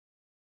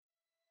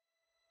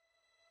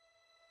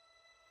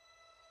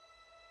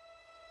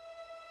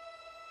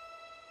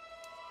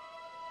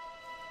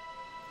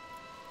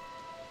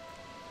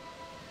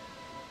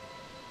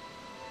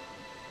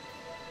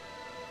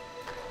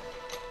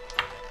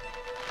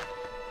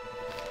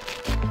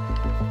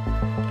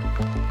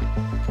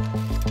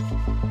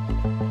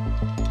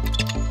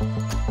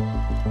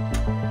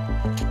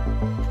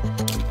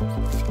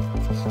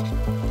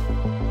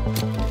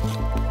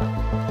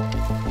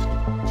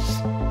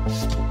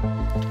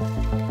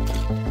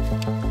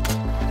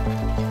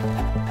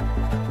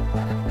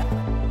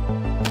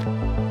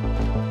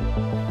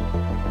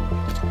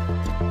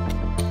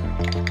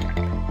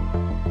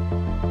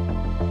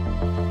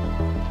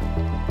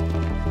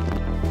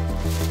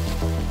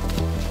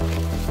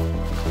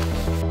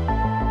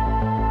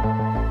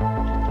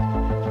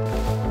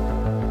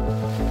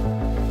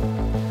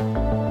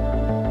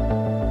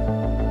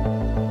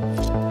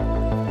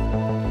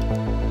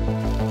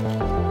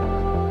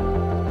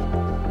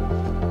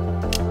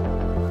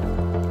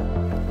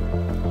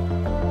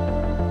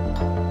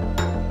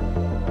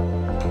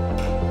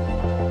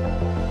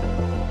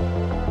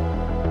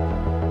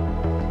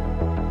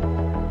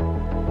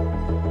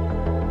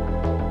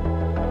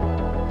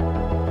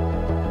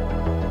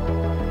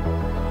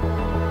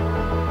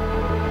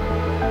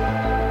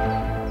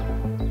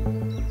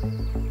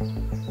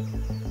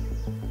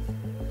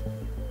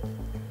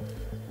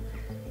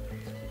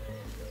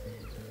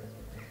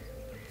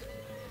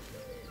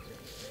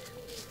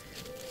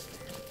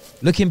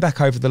Looking back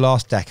over the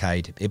last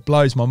decade, it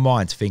blows my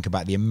mind to think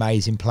about the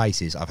amazing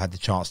places I've had the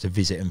chance to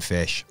visit and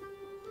fish.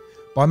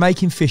 By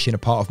making fishing a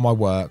part of my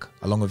work,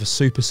 along with a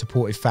super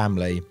supportive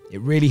family, it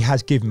really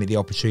has given me the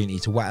opportunity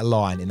to wet a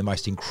line in the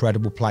most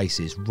incredible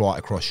places right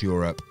across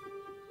Europe.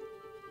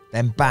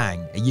 Then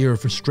bang, a year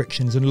of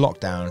restrictions and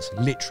lockdowns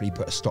literally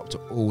put a stop to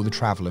all the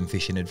travel and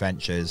fishing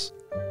adventures.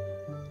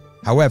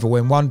 However,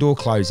 when one door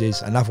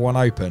closes, another one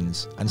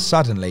opens, and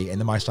suddenly, in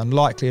the most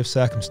unlikely of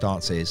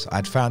circumstances, I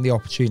had found the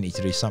opportunity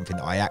to do something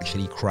that I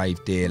actually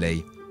craved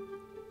dearly.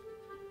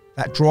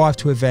 That drive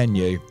to a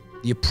venue,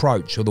 the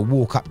approach or the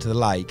walk up to the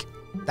lake,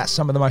 that's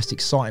some of the most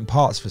exciting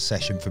parts of a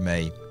session for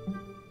me.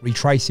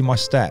 Retracing my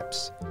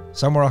steps,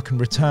 somewhere I can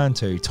return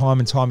to time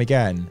and time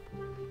again,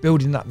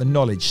 building up the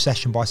knowledge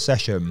session by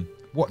session,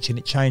 watching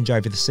it change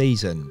over the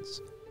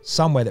seasons,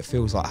 somewhere that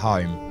feels like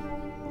home.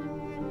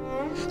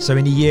 So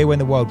in a year when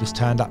the world was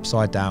turned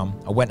upside down,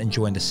 I went and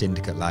joined a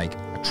syndicate lake,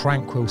 a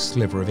tranquil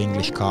sliver of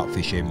English carp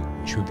fishing,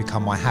 which would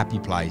become my happy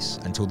place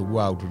until the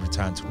world would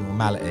return to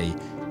normality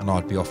and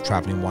I'd be off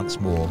travelling once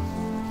more.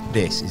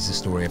 This is the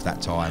story of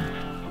that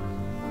time.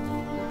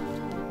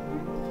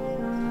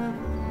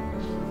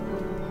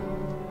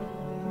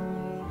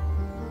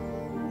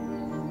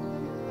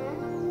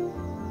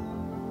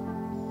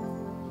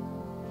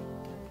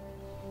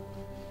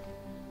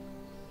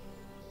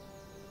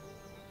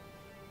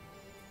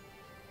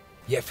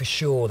 Yeah, for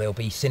sure there'll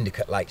be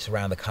syndicate lakes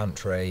around the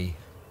country,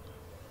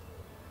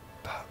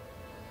 but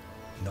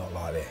not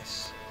like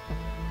this.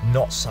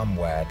 Not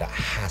somewhere that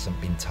hasn't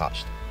been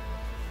touched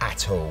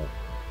at all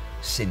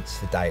since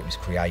the day it was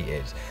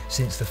created.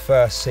 Since the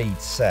first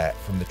seeds set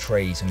from the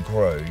trees and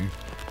grew,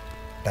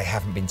 they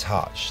haven't been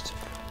touched.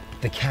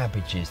 The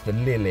cabbages, the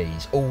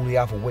lilies, all the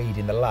other weed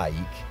in the lake,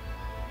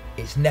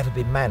 it's never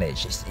been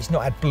managed. It's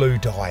not had blue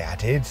dye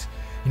added,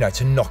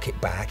 to knock it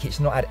back. It's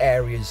not had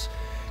areas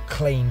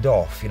cleaned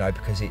off,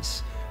 because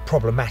it's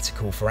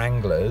problematical for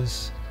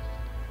anglers.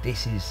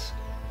 This is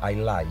a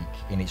lake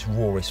in its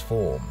rawest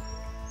form.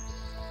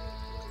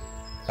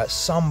 At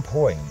some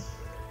point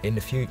in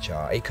the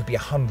future, it could be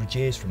 100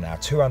 years from now,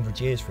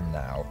 200 years from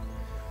now,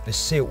 the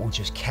silt will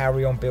just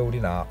carry on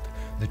building up,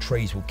 the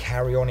trees will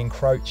carry on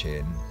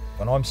encroaching,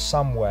 and I'm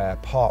somewhere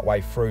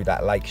partway through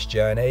that lake's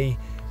journey.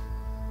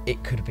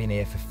 It could have been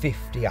here for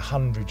 50,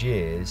 100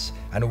 years,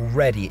 and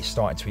already it's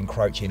starting to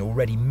encroach in.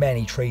 Already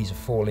many trees have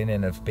fallen in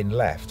and have been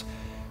left.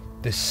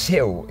 The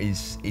silt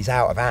is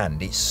out of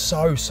hand. It's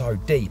so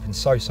deep and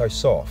so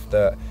soft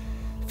that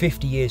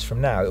 50 years from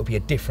now, it'll be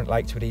a different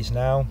lake to it is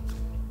now.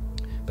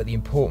 But the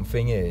important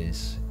thing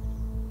is,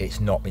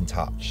 it's not been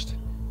touched.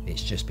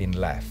 It's just been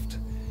left.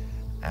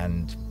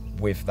 And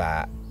with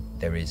that,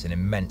 there is an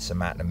immense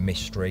amount of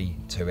mystery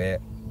to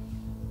it,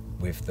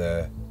 with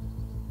the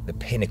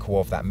pinnacle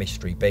of that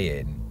mystery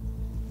being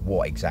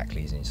what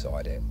exactly is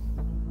inside it.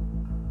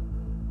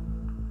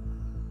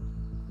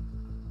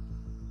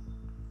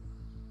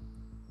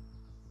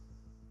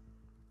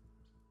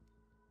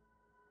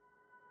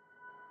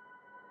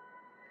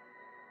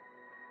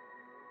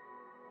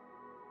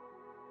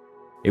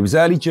 It was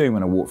early June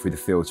when I walked through the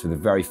fields for the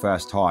very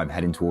first time,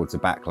 heading towards the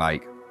back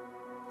lake.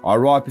 I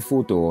arrived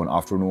before dawn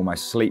after an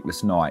almost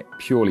sleepless night,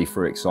 purely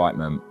through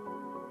excitement.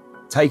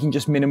 Taking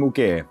just minimal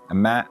gear, a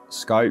mat,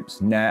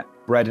 scopes, net,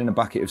 bread and a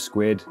bucket of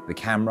squid, the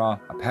camera,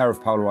 a pair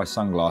of polarised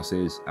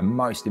sunglasses, and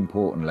most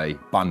importantly,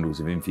 bundles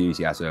of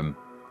enthusiasm.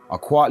 I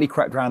quietly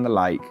crept around the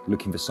lake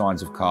looking for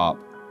signs of carp,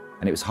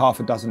 and it was half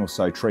a dozen or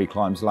so tree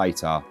climbs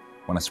later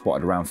when I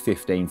spotted around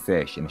 15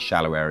 fish in the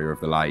shallow area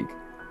of the lake.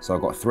 So I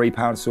got a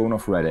 3-pound sawn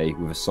off ready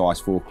with a size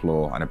 4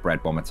 claw and a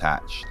bread bomb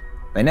attached.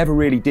 They never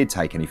really did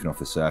take anything off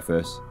the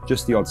surface,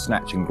 just the odd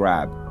snatch and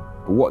grab.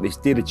 But what this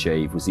did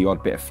achieve was the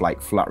odd bit of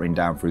flake fluttering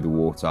down through the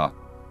water.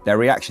 Their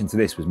reaction to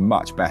this was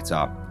much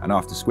better, and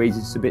after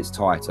squeezing just a bit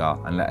tighter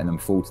and letting them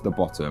fall to the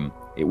bottom,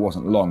 it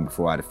wasn't long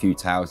before I had a few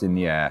tails in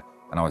the air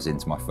and I was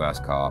into my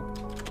first carp.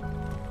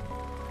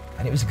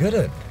 And it was a good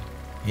one.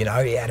 It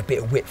had a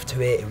bit of width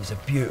to it. It was a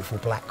beautiful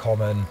black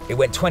common. It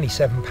went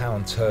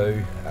 £27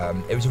 too.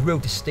 It was a real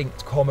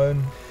distinct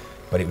common,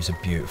 but it was a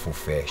beautiful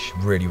fish,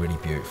 really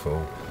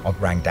beautiful. I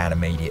rang Dan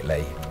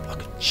immediately,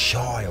 like a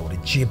child, a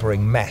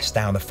gibbering mess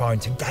down the phone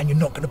to him. Dan, you're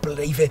not gonna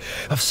believe it.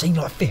 I've seen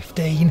like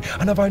 15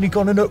 and I've only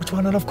gone and hooked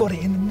one and I've got it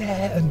in the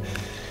net. And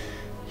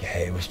yeah,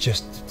 it was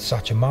just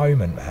such a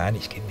moment, man.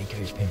 It's giving me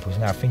goose pimples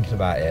now thinking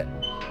about it.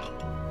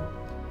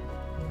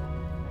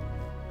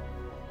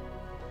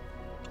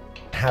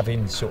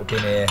 Having sort of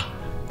been here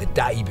the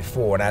day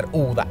before and had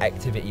all that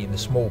activity in the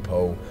small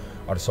pool,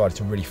 I decided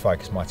to really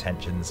focus my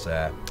attentions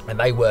there, and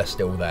they were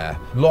still there.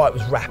 Light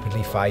was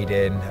rapidly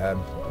fading,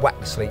 whacked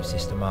the sleep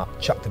system up,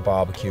 chucked the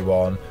barbecue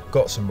on,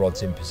 got some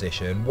rods in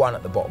position, one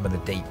at the bottom of the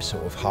deep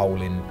sort of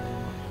hole in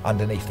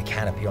underneath the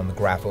canopy on the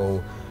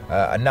gravel,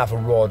 another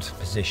rod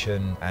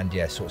position, and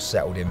yeah, sort of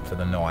settled in for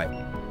the night.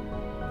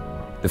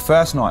 The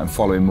first night and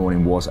following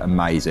morning was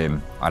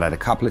amazing. I'd had a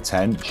couple of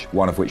tench,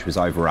 one of which was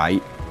over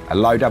 8, a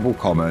low double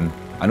common,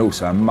 and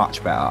also a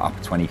much better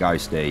upper 20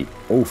 ghostie,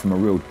 all from a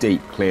real deep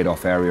cleared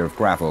off area of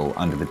gravel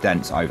under the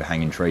dense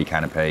overhanging tree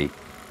canopy.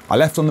 I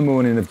left on the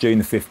morning of June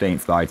the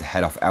 15th though to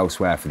head off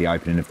elsewhere for the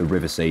opening of the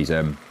river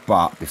season,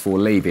 but before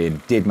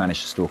leaving, did manage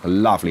to stalk a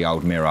lovely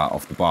old mirror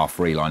off the Bar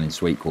 3 line in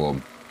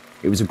Sweetcorn.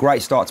 It was a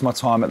great start to my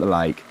time at the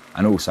lake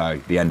and also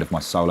the end of my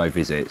solo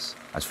visits,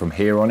 as from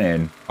here on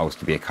in, I was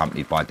to be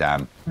accompanied by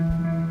Dan.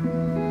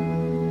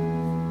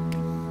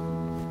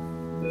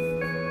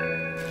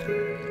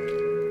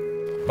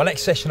 My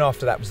next session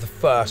after that was the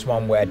first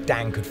one where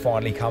Dan could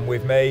finally come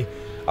with me.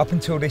 Up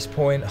until this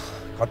point,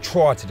 I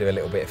tried to do a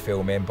little bit of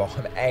filming, but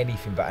I'm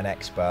anything but an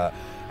expert,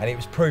 and it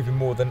was proving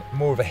more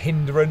of a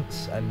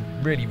hindrance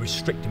and really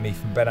restricting me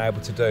from being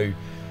able to do,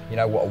 you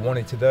know, what I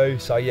wanted to do.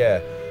 So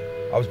yeah,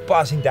 I was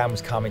buzzing Dan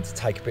was coming to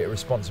take a bit of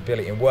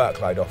responsibility and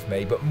workload off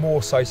me, but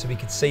more so he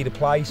could see the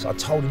place. I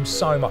told him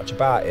so much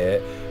about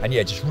it, and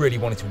yeah, just really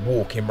wanted to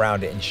walk him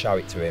around it and show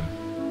it to him.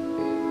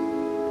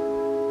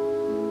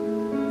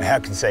 I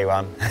can see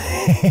one.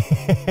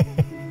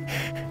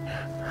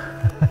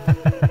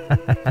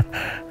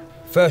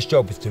 First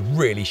job was to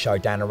really show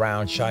Dan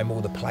around, show him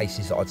all the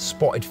places that I'd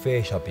spotted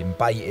fish, I'd been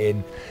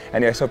baiting.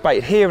 And yeah, so I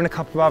baited here and a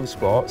couple of other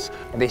spots.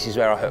 And this is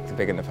where I hooked the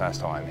big one the first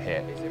time,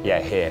 here.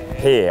 Yeah, here.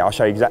 Here, I'll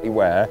show you exactly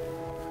where.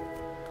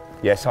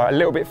 Yeah, so a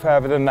little bit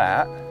further than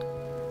that.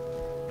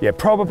 Yeah,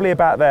 probably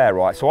about there,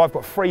 right? So I've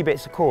got 3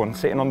 bits of corn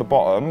sitting on the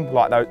bottom,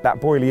 like that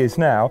boilie is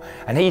now,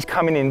 and he's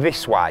coming in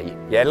this way.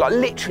 Yeah, like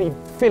literally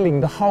filling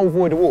the whole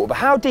void of water. But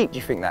how deep do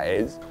you think that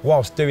is?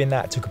 Whilst doing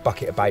that, took a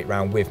bucket of bait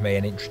round with me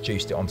and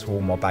introduced it onto all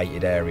my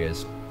baited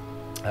areas.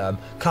 A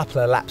couple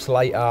of laps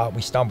later,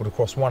 we stumbled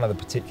across one of the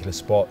particular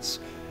spots,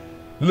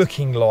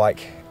 looking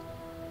like,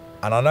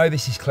 and I know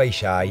this is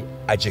cliche,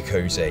 a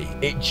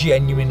jacuzzi. It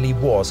genuinely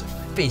was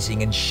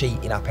fizzing and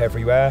sheeting up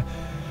everywhere.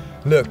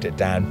 Looked at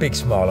Dan, big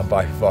smile on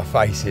both of our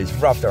faces,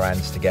 rubbed our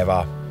hands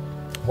together,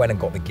 went and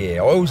got the gear.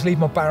 I always leave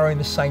my barrow in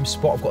the same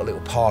spot. I've got a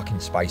little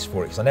parking space for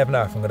it because I never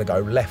know if I'm going to go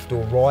left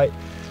or right.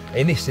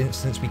 In this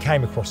instance, we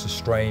came across the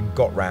stream,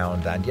 got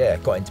round and yeah,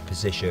 got into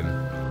position.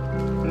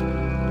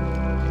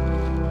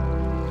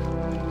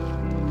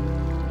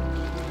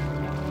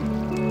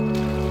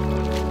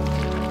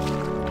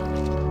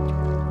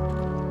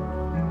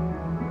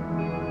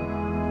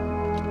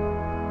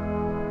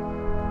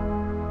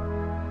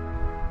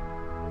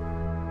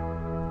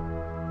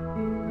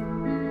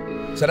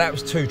 So that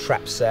was 2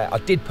 traps set. I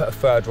did put a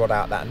 3rd rod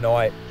out that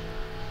night,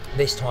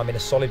 this time in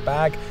a solid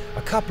bag.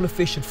 A couple of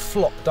fish had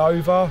flopped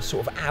over,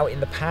 sort of out in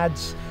the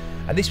pads.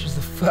 And this was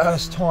the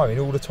first time in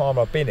all the time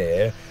I've been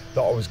here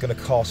that I was gonna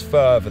cast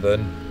further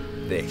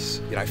than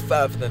this, you know,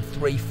 further than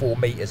 3-4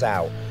 meters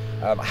out.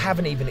 I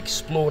haven't even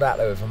explored out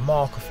there with a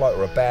marker float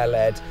or a bare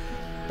lead.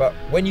 But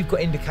when you've got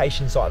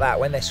indications like that,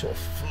 when they're sort of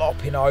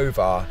flopping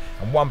over,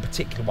 and one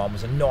particular one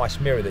was a nice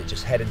mirror that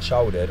just head and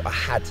shouldered, I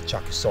had to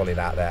chuck a solid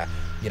out there,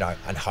 you know,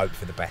 and hope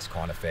for the best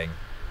kind of thing.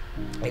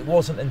 It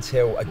wasn't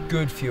until a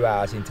good few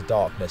hours into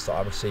darkness that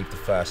I received the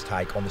first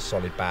take on the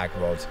solid bag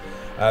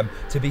rod.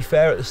 To be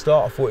fair, at the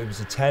start I thought it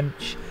was a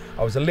tench.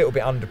 I was a little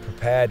bit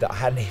underprepared, that I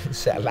hadn't even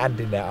set a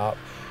landing net up.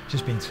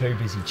 Just been too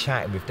busy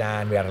chatting with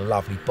Dan. We had a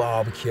lovely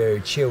barbecue,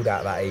 chilled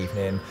out that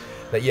evening.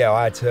 But yeah,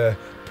 I had to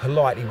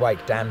politely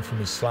wake Dan from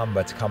his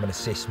slumber to come and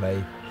assist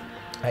me.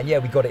 And yeah,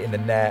 we got it in the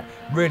net.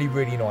 Really,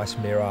 really nice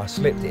mirror.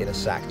 Slipped it in a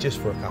sack just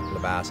for a couple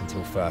of hours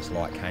until first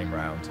light came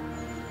round.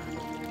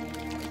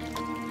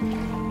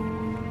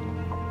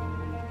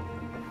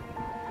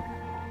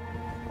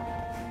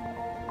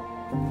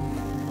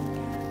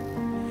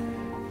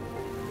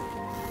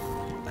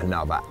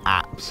 Another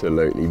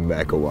absolutely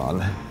mega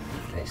one.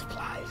 This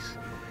place.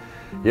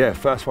 Yeah,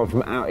 first one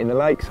from out in the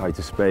lake, so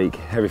to speak.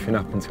 Everything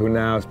up until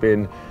now has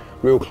been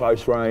real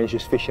close range,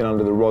 just fishing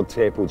under the rod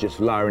tip or just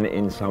lowering it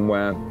in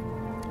somewhere.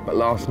 But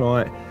last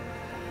night,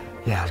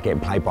 yeah, I was getting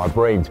played by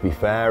bream, to be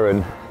fair,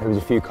 and there was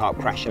a few carp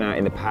crashing out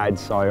in the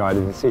pads, so I had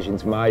a decision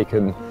to make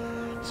and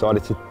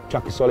decided to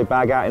chuck a solid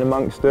bag out in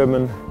amongst them,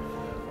 and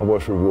I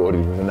was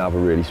rewarded with another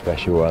really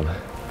special one.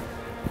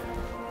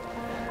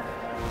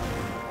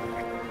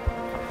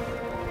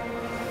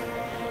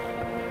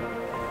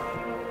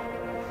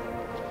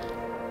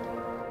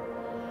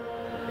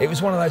 It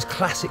was one of those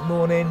classic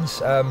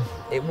mornings.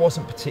 It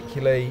wasn't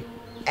particularly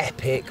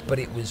epic, but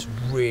it was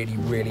really,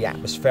 really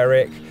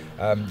atmospheric.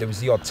 There was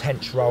the odd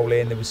tench roll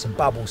in, there was some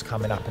bubbles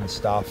coming up and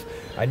stuff.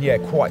 And yeah,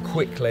 quite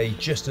quickly,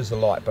 just as the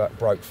light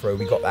broke through,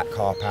 we got that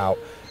carp out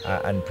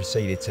and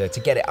proceeded to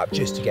get it up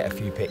just to get a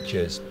few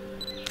pictures.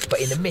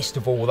 But in the midst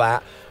of all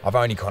that, I've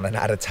only kind of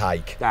had a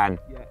take. Dan.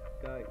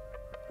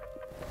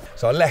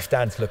 So I left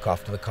Dan to look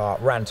after the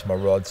carp, ran to my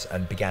rods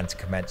and began to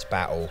commence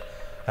battle.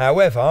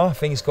 However,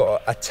 things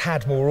got a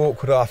tad more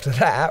awkward after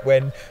that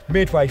when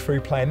midway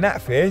through playing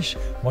that fish,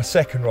 my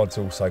second rod's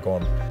also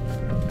gone.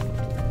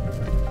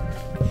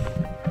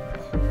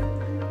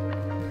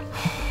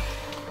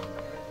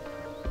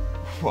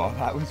 Wow,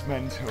 that was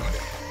mental.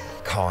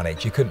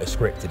 Carnage, you couldn't have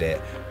scripted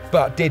it.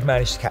 But did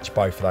manage to catch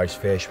both of those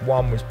fish.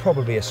 One was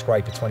probably a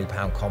scraper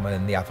 20-pound common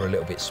and the other a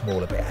little bit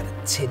smaller, but it had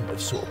a tint of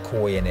sort of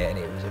koi in it and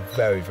it was a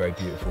very, very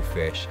beautiful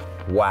fish.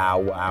 Wow,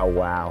 wow,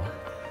 wow.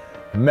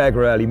 Mega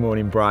early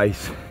morning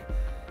brace.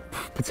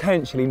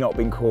 potentially not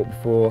been caught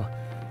before.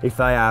 If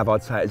they have,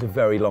 I'd say it's a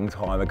very long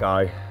time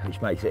ago,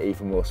 which makes it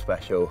even more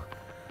special.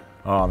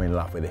 Oh, I'm in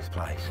love with this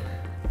place.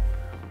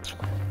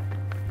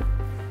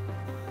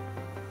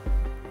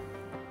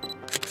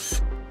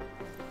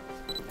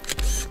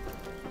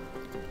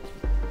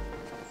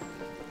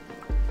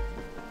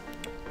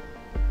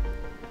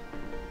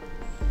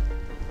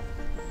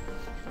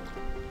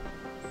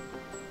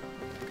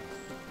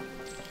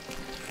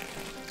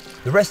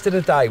 The rest of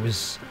the day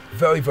was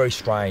very, very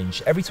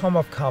strange. Every time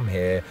I've come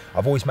here,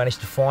 I've always managed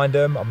to find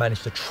them. I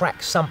managed to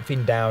track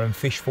something down and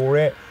fish for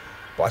it.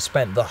 But I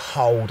spent the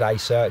whole day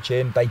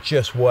searching. They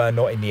just were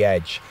not in the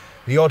edge.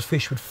 The odd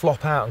fish would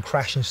flop out and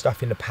crash and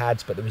stuff in the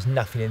pads, but there was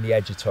nothing in the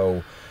edge at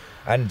all.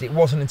 And it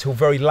wasn't until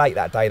very late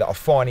that day that I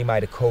finally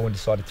made a call and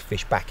decided to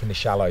fish back in the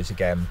shallows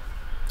again.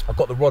 I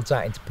got the rods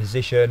out into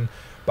position,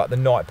 but the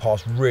night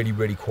passed really,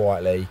 really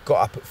quietly.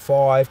 Got up at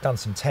 5, done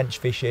some tench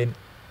fishing.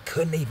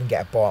 Couldn't even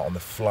get a bite on the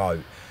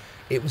float.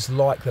 It was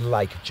like the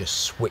lake had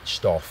just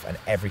switched off and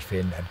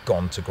everything had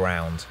gone to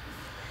ground.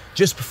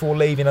 Just before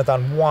leaving, I'd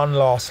done one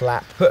last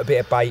lap, put a bit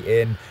of bait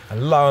in,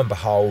 and lo and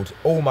behold,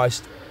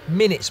 almost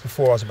minutes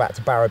before I was about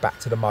to barrow back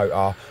to the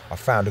motor, I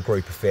found a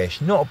group of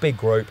fish. Not a big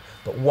group,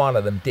 but one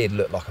of them did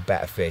look like a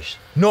better fish.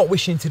 Not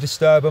wishing to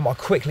disturb them, I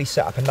quickly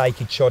set up a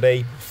naked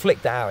choddy,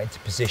 flicked it out into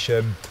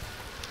position.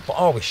 But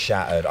I was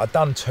shattered. I'd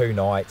done 2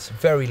 nights,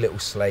 very little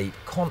sleep,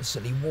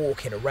 constantly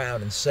walking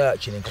around and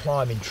searching and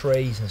climbing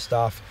trees and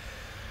stuff.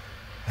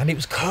 And it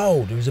was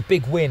cold, there was a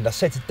big wind. I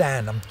said to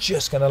Dan, I'm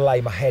just gonna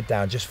lay my head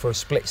down just for a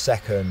split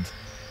second.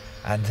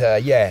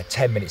 And yeah,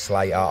 10 minutes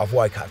later, I've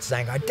woke up to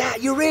Dan going,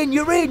 Dad, you're in,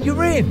 you're in,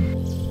 you're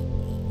in.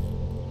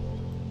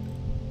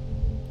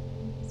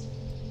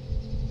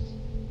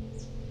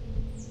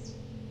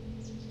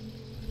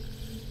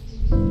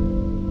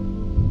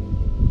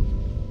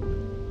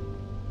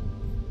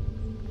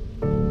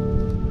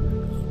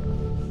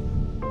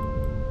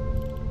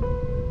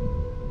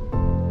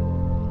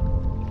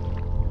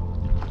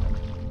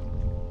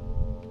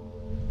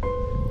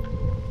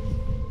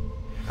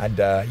 And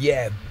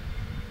yeah,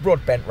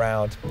 rod bent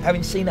round.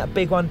 Having seen that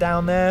big one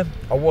down there,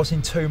 I was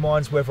in 2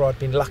 minds whether I'd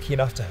been lucky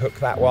enough to hook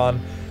that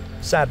one.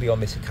 Sadly on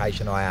this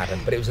occasion I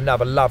hadn't, but it was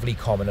another lovely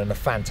common and a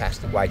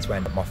fantastic way to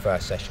end up my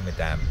first session with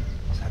Dan.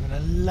 I was having a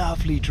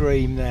lovely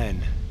dream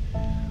then.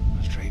 I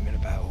was dreaming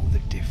about all the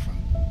different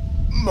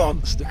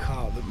monster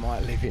carp that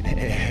might live in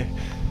here.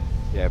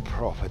 Yeah,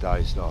 proper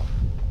dozed off.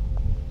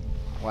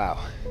 Wow.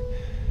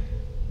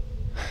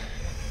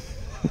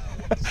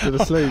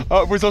 Still asleep.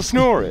 Was I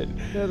snoring?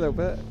 Yeah, a little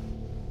bit.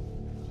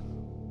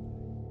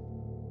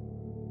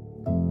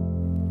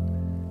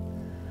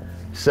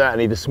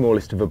 Certainly the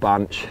smallest of a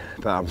bunch,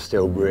 but I'm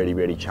still really,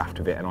 really chuffed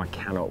with it, and I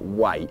cannot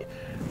wait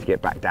to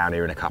get back down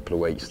here in a couple of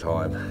weeks'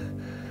 time.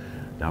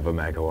 Another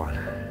mega one.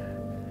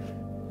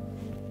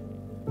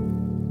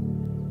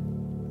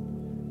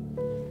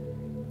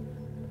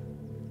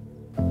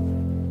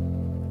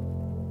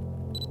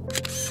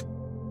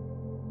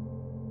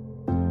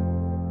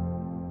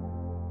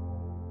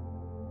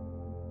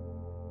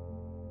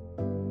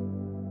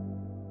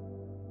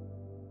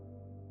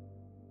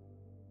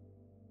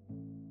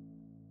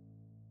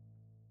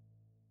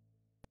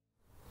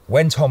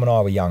 When Tom and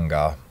I were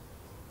younger,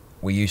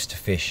 we used to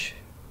fish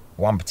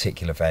one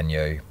particular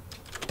venue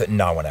that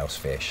no one else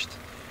fished.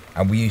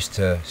 And we used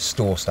to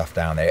store stuff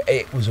down there.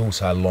 It was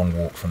also a long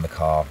walk from the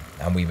car,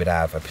 and we would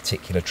have a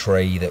particular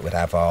tree that would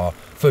have our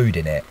food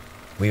in it.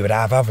 We would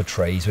have other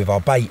trees with our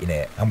bait in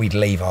it, and we'd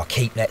leave our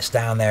keep nets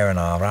down there and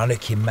our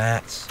unhooking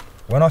mats.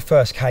 When I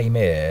first came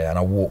here and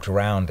I walked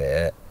around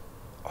it,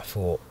 I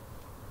thought,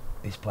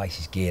 this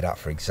place is geared up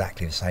for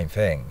exactly the same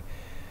thing.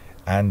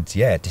 And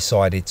yeah,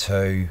 decided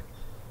to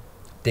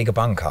dig a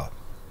bunker.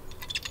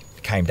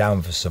 Came down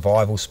with a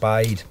survival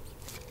spade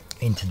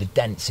into the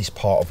densest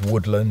part of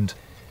woodland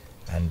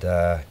and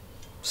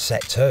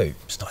set to.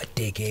 Started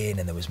digging,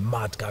 and there was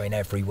mud going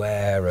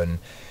everywhere, and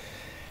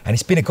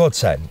it's been a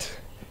godsend.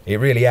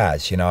 It really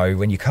has, you know,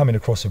 when you're coming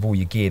across with all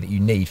your gear that you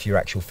need for your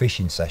actual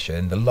fishing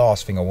session, the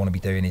last thing I want to be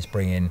doing is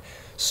bringing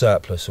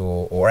surplus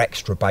or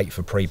extra bait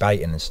for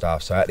pre-baiting and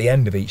stuff. So at the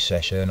end of each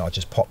session, I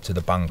just pop to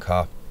the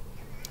bunker,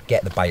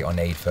 get the bait I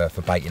need for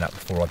baiting up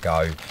before I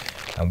go.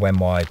 And when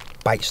my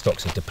bait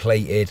stocks are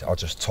depleted, I'll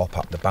just top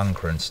up the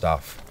bunker and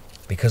stuff.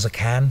 Because I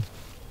can,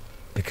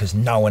 because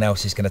no one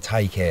else is going to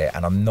take it,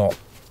 and I'm not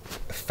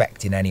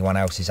affecting anyone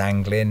else's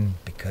angling,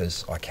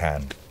 because I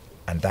can.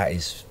 And that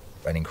is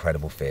an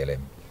incredible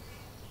feeling.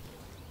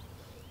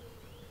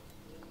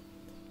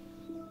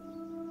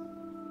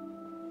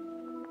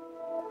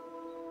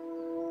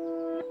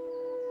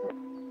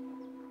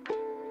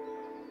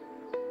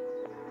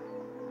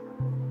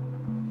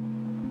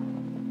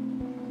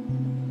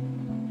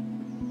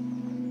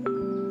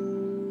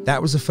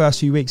 That was the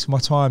first few weeks of my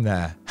time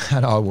there,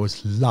 and I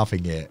was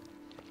loving it.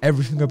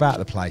 Everything about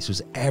the place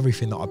was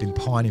everything that I'd been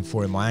pining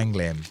for in my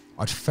angling.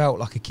 I'd felt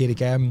like a kid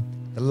again.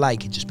 The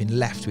lake had just been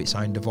left to its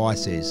own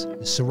devices.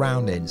 The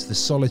surroundings, the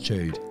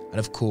solitude, and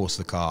of course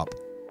the carp.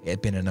 It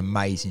had been an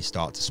amazing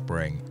start to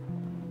spring.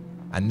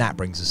 And that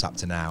brings us up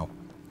to now.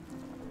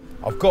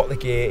 I've got the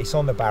gear, it's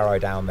on the barrow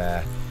down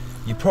there.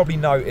 You probably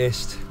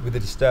noticed with the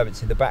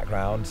disturbance in the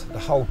background, the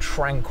whole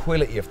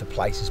tranquility of the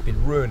place has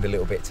been ruined a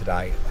little bit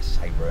today. I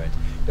say ruined.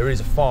 There is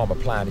a farmer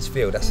ploughing his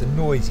field. That's the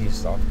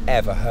noisiest I've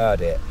ever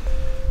heard it.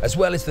 As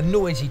well as the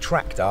noisy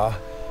tractor,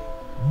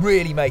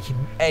 really making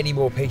any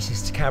more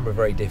pieces to camera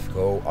very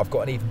difficult. I've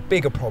got an even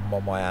bigger problem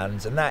on my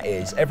hands, and that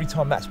is every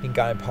time that's been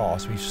going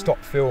past, we've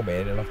stopped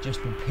filming and I've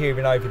just been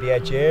peering over the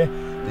edge here.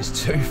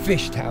 There's 2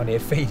 fish down here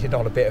feeding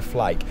on a bit of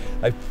flake.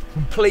 They've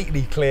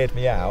completely cleared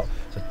me out,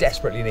 so I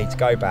desperately need to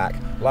go back,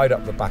 load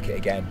up the bucket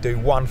again, do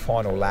one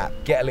final lap,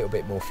 get a little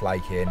bit more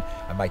flake in,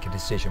 and make a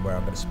decision where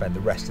I'm going to spend the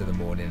rest of the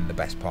morning and the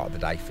best part of the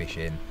day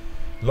fishing.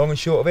 Long and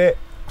short of it,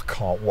 I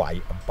can't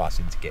wait. I'm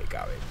buzzing to get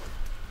going.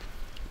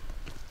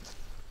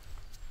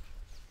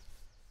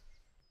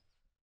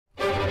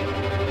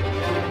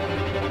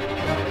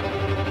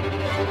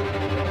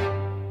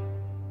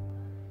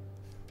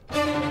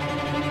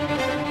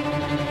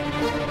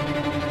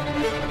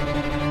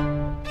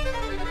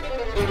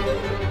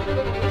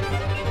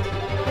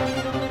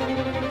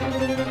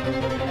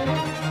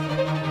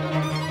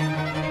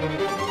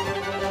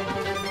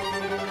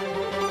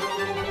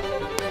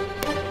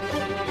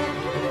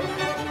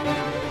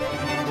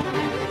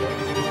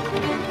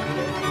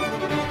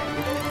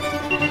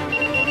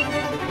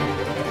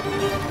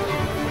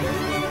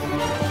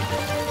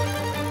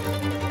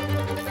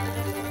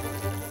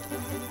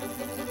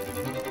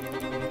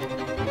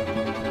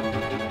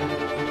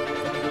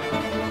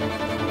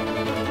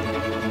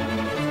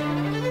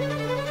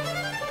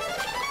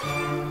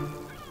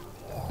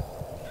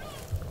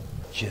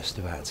 Just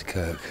about to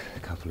cook a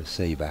couple of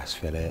sea bass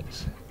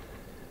fillets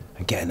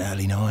and get an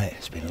early night.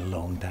 It's been a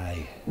long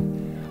day.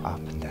 Up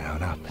and down,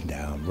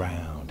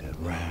 round and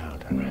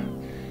round and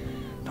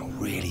round. Not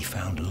really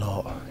found a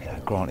lot. You know,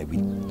 granted, we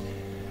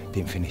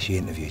didn't finish the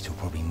interview till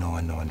probably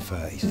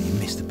 9:30, so you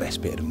missed the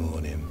best bit of the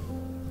morning.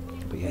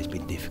 But yeah, it's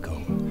been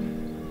difficult.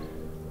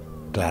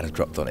 Glad I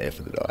dropped on here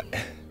for the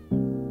night.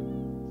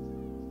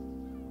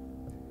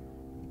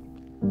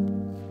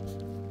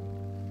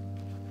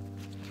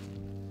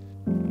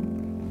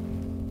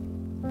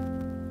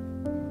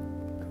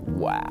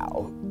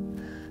 Wow,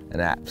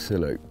 an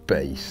absolute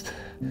beast.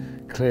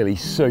 Clearly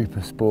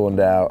super spawned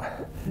out,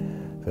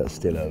 but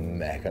still a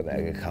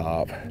mega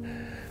carp.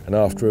 And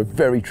after a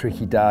very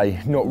tricky day,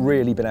 not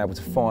really been able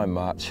to find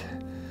much,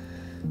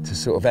 to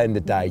sort of end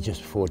the day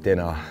just before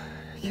dinner,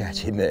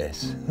 catching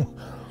this.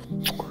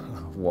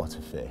 What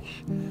a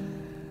fish.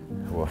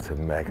 What a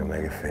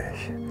mega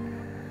fish.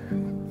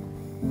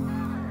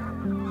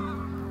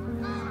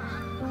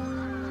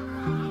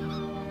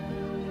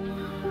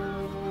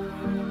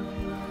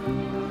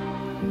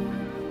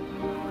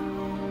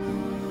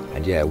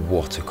 And yeah,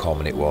 what a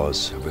common it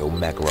was, a real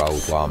mega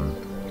old one,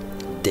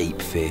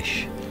 deep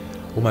fish,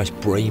 almost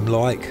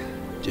bream-like,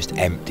 just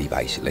empty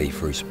basically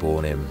through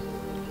spawning,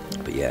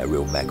 but yeah, a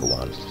real mega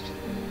one.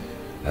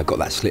 I got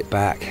that slip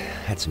back,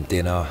 had some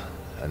dinner,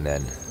 and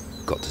then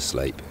got to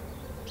sleep.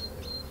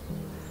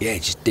 Yeah,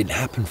 it just didn't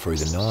happen through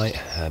the night,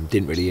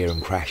 didn't really hear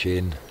them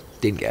crashing,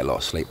 didn't get a lot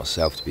of sleep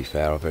myself to be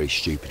fair. I very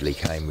stupidly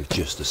came with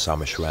just a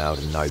summer shroud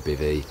and no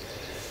bivvy,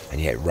 and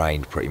yeah, it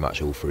rained pretty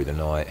much all through the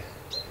night.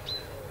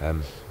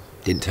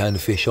 Didn't turn the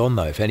fish on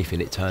though, if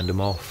anything it turned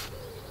them off.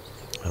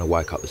 And I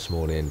woke up this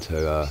morning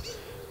to a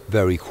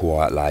very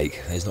quiet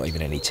lake. There's not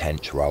even any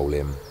tench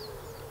rolling.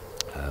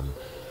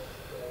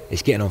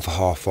 It's getting on for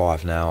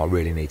 5:30 now. I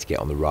really need to get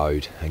on the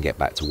road and get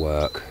back to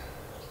work.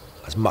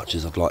 As much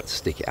as I'd like to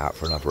stick it out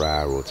for another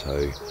hour or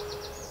two,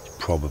 it's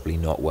probably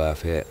not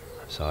worth it.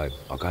 So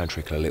I'll go and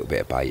trickle a little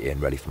bit of bait in,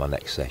 ready for my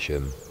next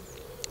session.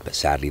 But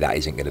sadly that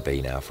isn't going to be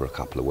now for a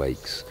couple of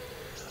weeks,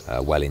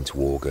 well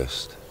into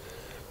August.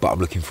 But I'm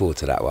looking forward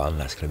to that one.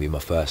 That's going to be my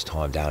first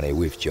time down here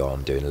with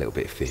John, doing a little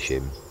bit of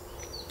fishing.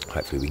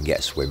 Hopefully we can get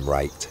a swim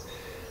raked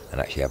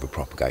and actually have a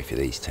proper go for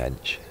these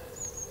tench.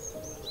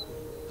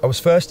 I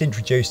was first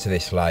introduced to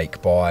this lake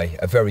by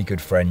a very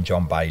good friend,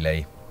 John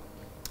Bailey.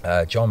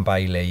 John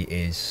Bailey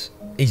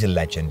he's a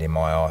legend in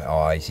my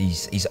eyes.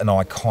 He's an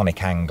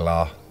iconic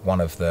angler,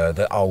 one of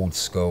the old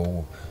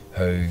school,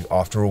 who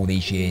after all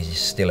these years is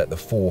still at the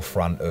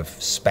forefront of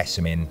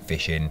specimen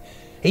fishing.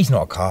 He's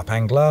not a carp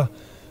angler,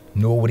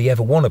 nor would he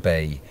ever want to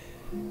be.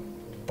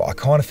 But I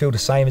kind of feel the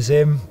same as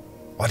him.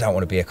 I don't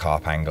want to be a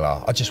carp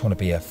angler. I just want to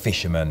be a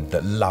fisherman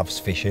that loves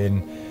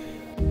fishing.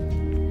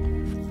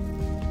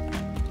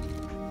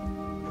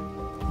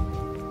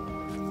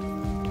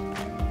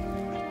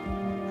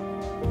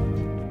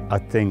 I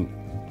think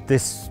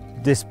this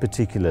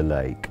particular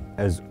lake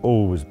has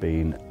always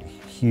been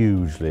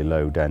hugely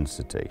low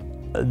density.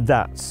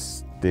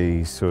 That's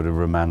the sort of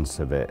romance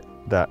of it.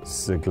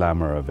 That's the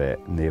glamour of it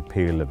and the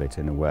appeal of it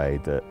in a way,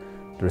 that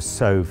there are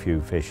so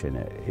few fish in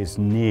it. It's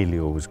nearly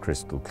always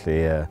crystal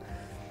clear.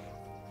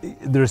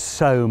 There are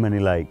so many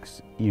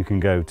lakes you can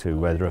go to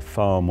where there are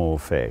far more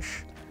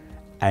fish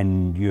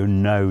and you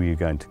know you're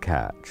going to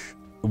catch,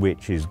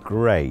 which is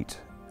great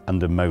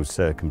under most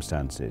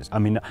circumstances. I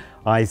mean,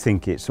 I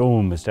think it's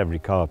almost every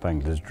carp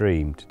angler's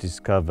dream to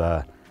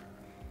discover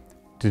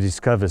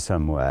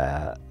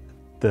somewhere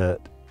that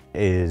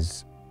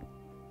is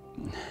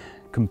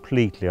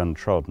completely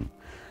untrodden.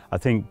 I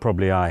think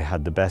probably I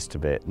had the best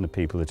of it, and the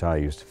people that I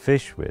used to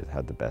fish with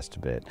had the best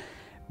of it,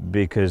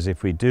 because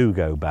if we do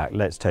go back,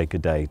 let's take a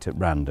date at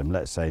random,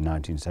 let's say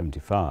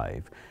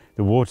 1975,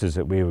 the waters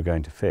that we were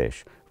going to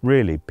fish,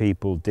 really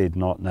people did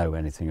not know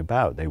anything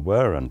about. They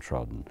were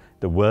untrodden.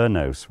 There were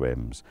no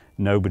swims.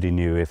 Nobody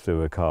knew if there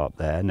were carp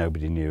there.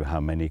 Nobody knew how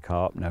many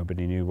carp.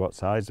 Nobody knew what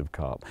size of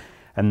carp.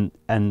 And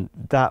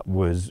that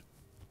was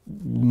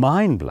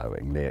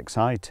mind-blowingly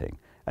exciting.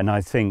 And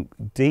I think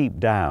deep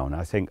down,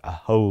 I think a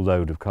whole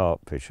load of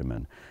carp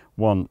fishermen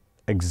want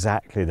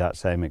exactly that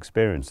same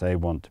experience. They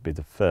want to be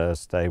the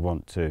first. They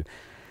want to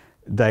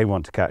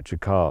catch a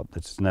carp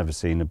that's never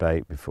seen a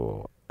bait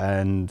before.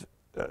 And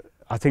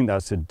I think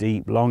that's a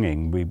deep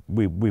longing.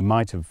 We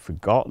might have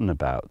forgotten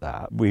about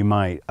that. We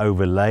might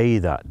overlay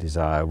that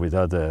desire with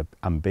other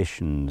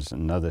ambitions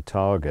and other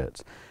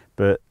targets.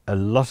 But a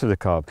lot of the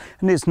carp,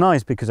 and it's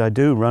nice because I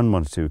do run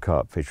 1 or 2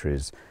 carp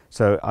fisheries,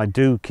 so I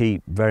do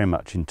keep very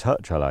much in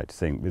touch, I like to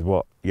think, with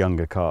what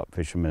younger carp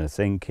fishermen are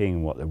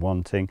thinking, what they're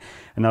wanting.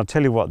 And I'll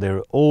tell you what,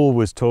 they're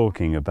always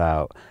talking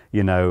about,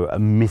 you know, a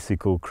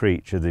mythical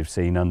creature they've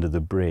seen under the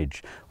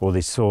bridge, or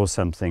they saw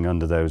something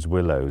under those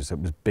willows that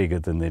was bigger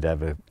than they'd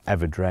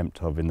ever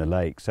dreamt of in the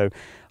lake. So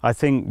I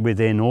think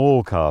within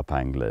all carp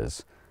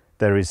anglers,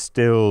 there is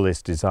still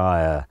this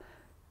desire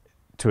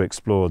to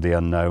explore the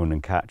unknown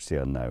and catch the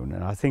unknown.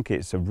 And I think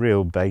it's a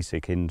real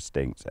basic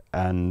instinct.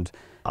 And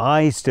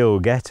I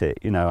still get it.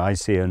 You know, I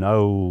see an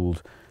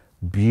old,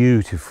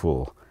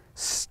 beautiful,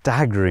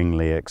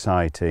 staggeringly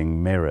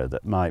exciting mirror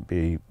that might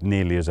be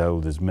nearly as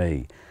old as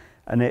me.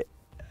 And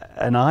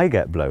I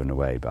get blown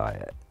away by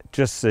it.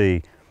 Just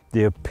the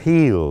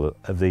appeal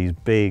of these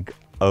big,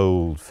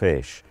 old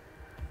fish.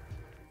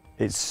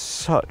 It's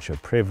such a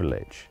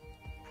privilege.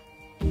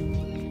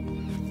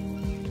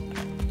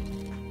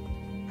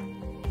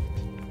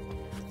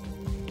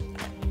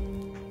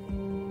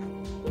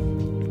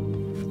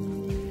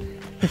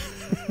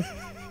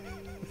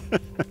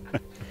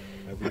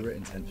 Have we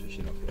written tent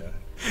fishing off there?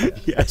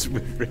 Yeah. Yes,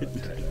 we've written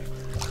it.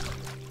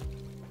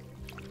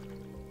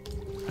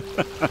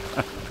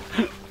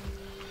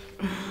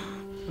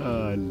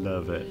 Oh, I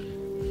love it.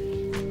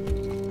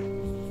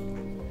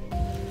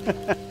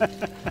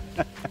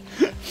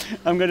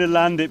 I'm going to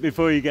land it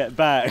before you get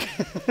back.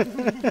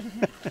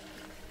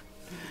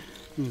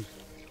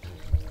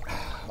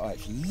 Oh,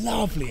 it's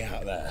lovely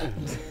out there.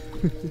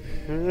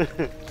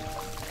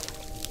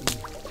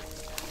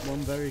 One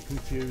very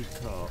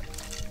confused carp.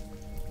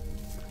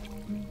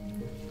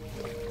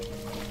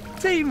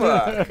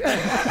 Teamwork!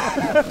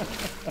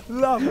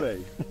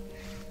 Lovely.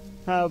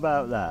 How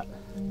about that?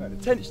 No, the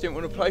tench didn't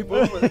want to play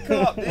ball, but the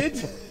carp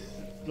did.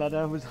 Glad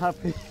I was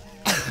happy.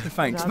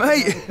 Thanks, Happy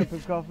mate. to have a cup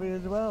of coffee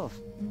as well.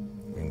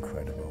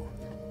 Incredible.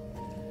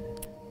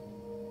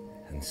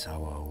 And so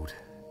old.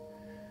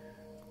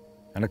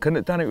 And I couldn't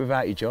have done it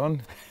without you,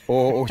 John.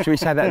 Or should we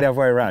say that the other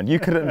way around? You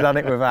couldn't have done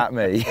it without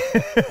me.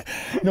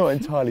 Not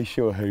entirely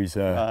sure who's...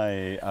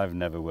 I've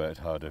never worked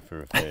harder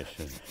for a fish.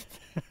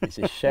 It's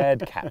a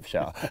shared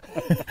capture.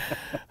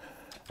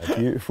 A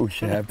beautiful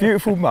share,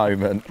 beautiful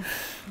moment.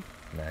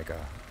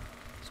 Mega.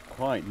 It's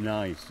quite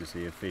nice to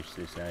see a fish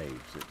this age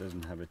that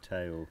doesn't have a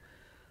tail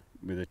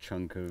with a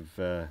chunk of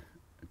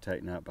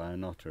taken out by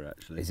an otter,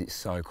 actually. Is it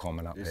so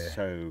common up here? It's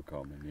so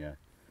common, yeah.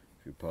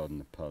 If you pardon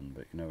the pun,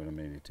 but you know what I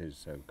mean, it is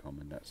so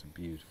common. That's a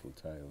beautiful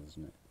tail,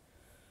 isn't it?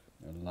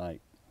 The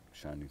light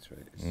shining through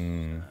it is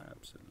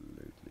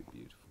absolutely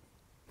beautiful.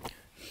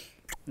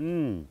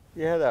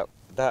 Yeah,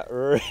 that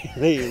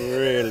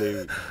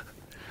really,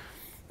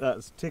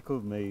 that's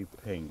tickled me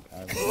pink. I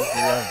love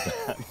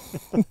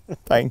that.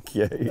 Thank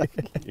you.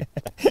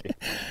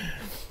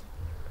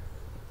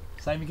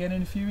 Same again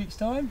in a few weeks'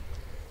 time?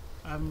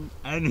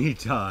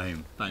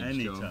 Anytime. Thanks,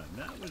 anytime. John.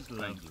 That was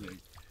lovely.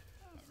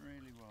 That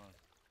really was.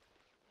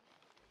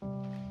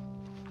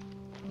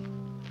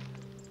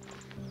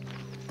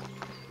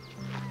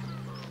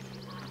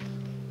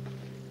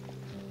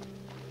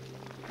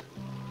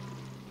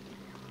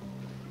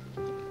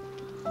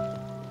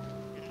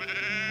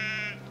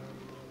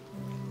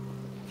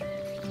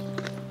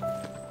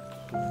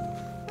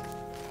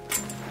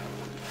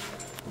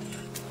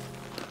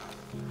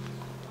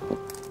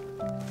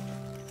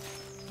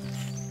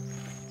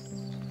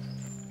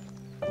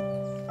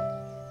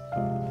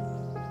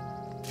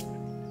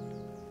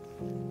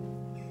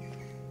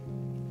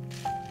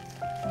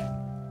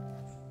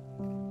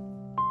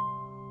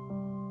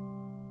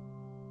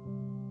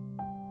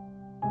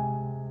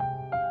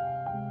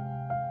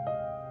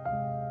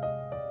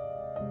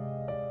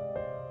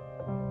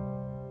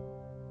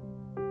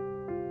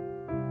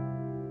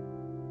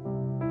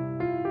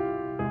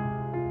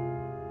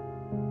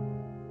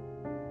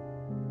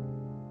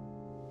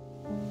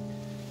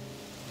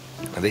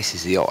 This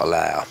is the otter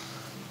lair.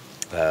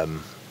 I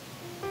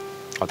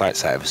don't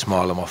say it with a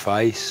smile on my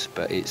face,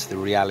 but it's the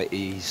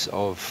realities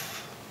of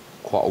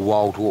quite a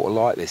wild water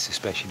like this,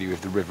 especially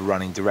with the river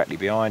running directly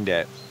behind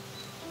it.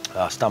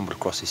 I stumbled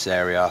across this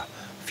area a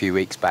few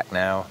weeks back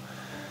now.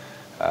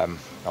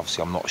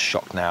 Obviously I'm not as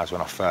shocked now as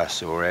when I first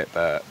saw it,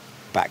 but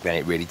back then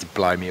it really did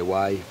blow me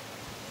away.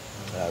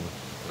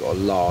 Got a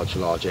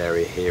large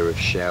area here of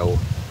shell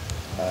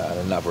and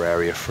another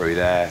area through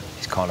there.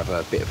 It's kind of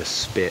a bit of a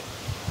spit,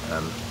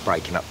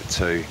 breaking up the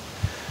two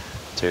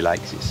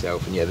lakes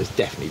itself. And yeah, there's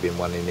definitely been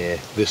one in here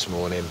this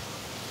morning.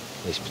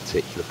 This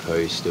particular poo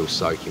is still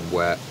soaking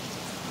wet,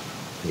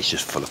 and it's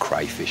just full of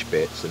crayfish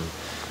bits. And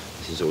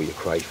this is all your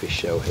crayfish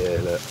shell here,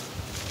 look,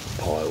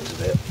 piles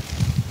of it.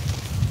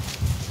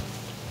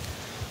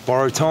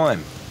 Borrowed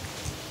time.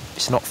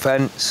 It's not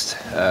fenced.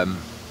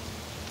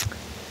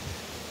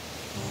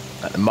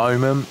 At the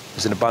moment,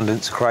 there's an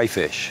abundance of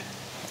crayfish.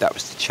 If that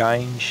was to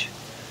change,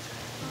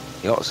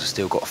 the otters have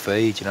still got to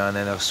feed, you know, and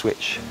then they'll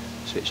switch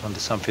onto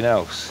something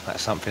else. That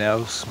something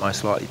else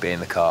most likely being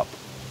the carp.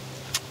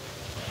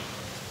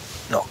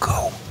 Not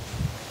cool.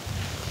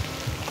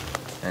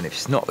 And if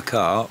it's not the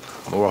carp,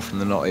 more often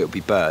than not, it'll be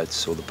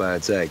birds or the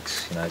birds'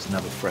 eggs. You know, there's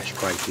another fresh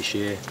crayfish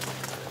here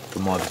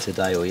from either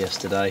today or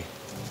yesterday.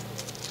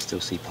 Still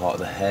see part of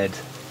the head.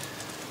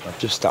 I've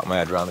just stuck my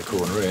head around the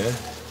corner here.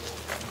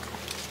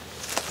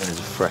 And there's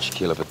a fresh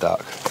kill of a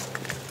duck.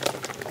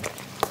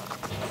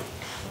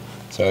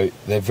 So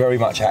they're very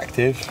much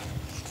active.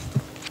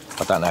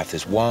 I don't know if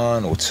there's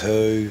one or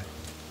two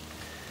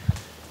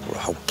or a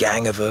whole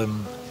gang of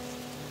them,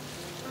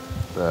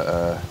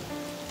 but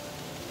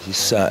this is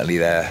certainly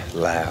their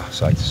lair,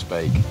 so to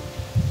speak.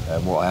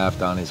 And what I have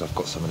done is I've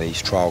got some of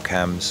these trial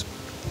cams.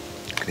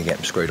 I'm going to get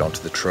them screwed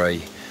onto the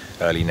tree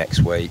early next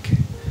week.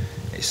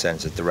 It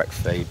sends a direct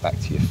feed back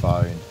to your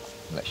phone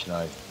and lets you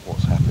know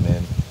what's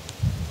happening.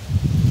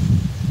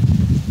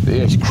 But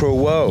yeah, it's a cruel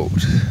world.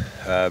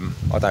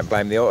 I don't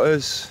blame the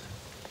otters,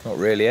 not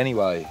really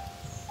anyway.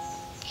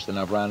 Just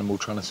another animal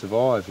trying to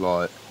survive,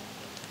 like.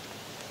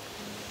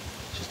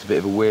 It's just a bit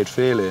of a weird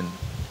feeling,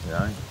 you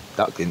know.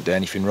 Duck didn't do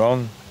anything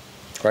wrong,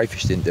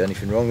 crayfish didn't do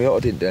anything wrong, the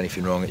otter didn't do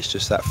anything wrong. It's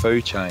just that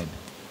food chain.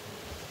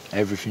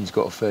 Everything's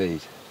got to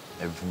feed,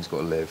 everything's got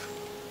to live.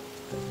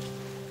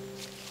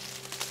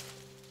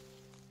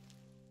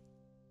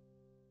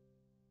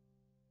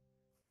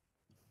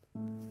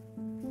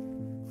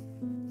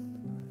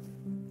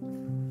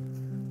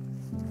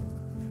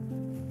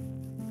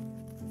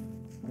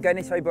 Going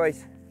this way,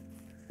 boys.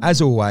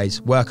 As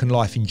always, work and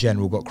life in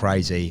general got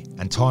crazy,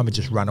 and time had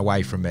just run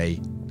away from me.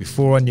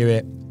 Before I knew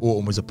it,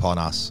 autumn was upon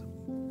us.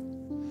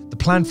 The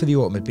plan for the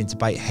autumn had been to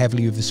bait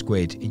heavily with the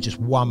squid in just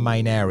one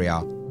main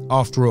area.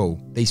 After all,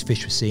 these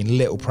fish were seeing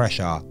little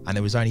pressure, and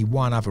there was only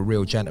one other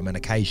real gentleman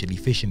occasionally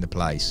fishing the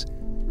place.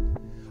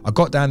 I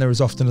got down there as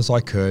often as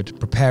I could,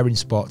 preparing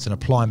spots and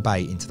applying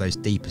bait into those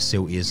deeper,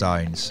 siltier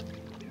zones.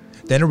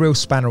 Then a real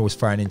spanner was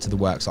thrown into the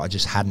works that I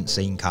just hadn't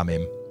seen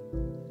coming.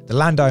 The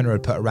landowner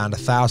had put around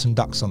 1,000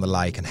 ducks on the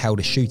lake and held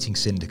a shooting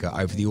syndicate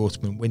over the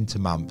autumn and winter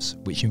months,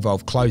 which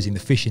involved closing the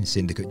fishing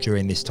syndicate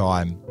during this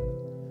time.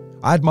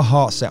 I had my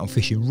heart set on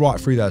fishing right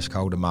through those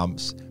colder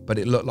months, but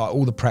it looked like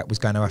all the prep was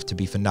going to have to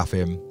be for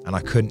nothing, and I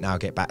couldn't now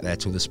get back there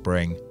till the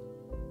spring.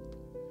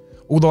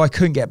 Although I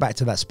couldn't get back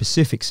to that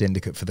specific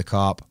syndicate for the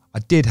carp, I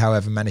did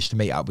however manage to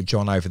meet up with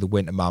John over the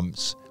winter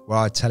months, where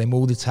I'd tell him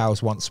all the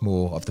tales once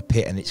more of the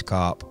pit and its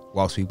carp,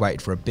 whilst we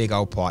waited for a big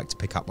old pike to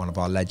pick up one of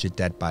our alleged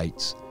dead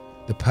baits.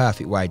 The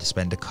perfect way to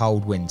spend a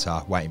cold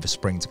winter waiting for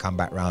spring to come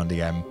back round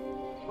again.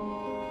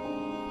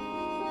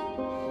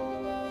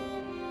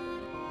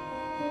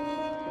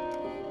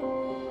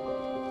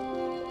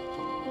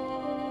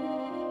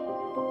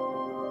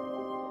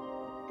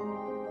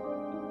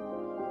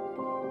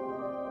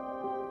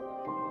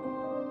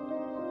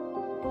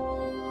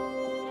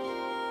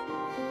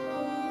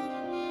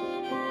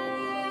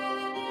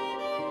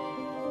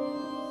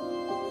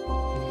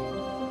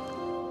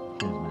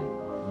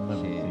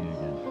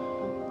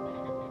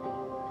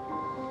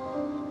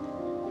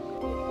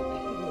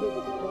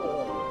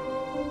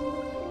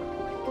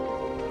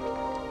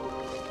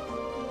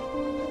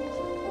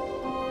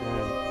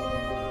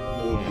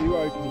 You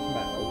open his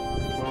mouth.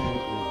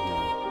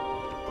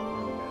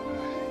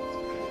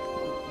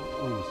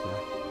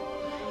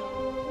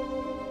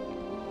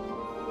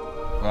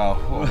 Well,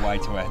 what a way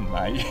to end,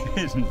 mate.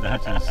 Isn't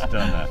that a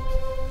stunner?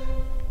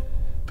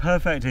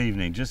 Perfect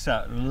evening, just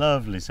that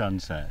lovely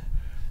sunset.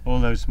 All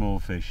those small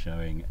fish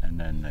showing, and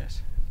then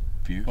this.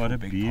 Beautiful, what a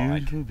big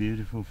beautiful, pike.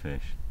 beautiful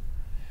fish.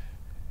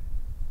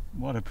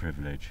 What a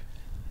privilege.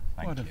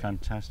 Thank what you. a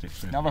fantastic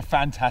privilege. Another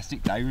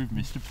fantastic day with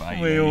Mr.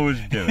 Bailey. We always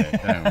do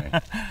it, don't we?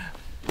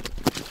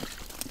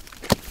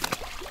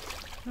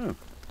 Oh.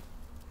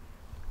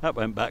 That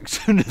went back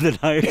sooner than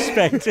I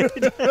expected.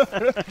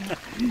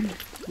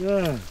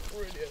 Yeah.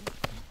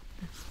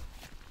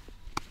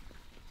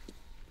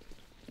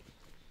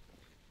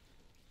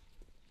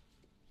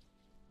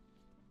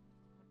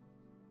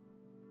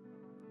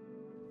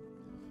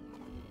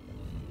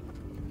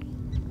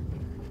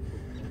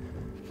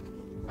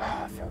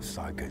 Oh, it feels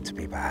so good to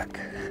be back.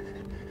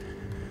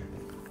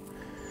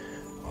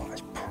 Oh,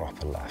 it's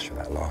proper lush with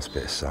that last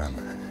bit of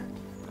sun.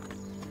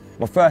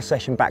 My first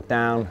session back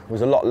down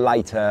was a lot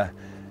later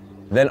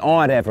than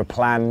I'd ever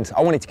planned.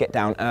 I wanted to get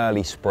down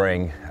early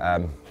spring.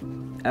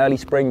 early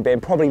spring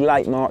being probably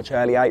late March,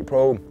 early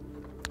April.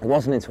 It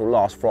wasn't until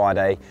last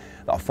Friday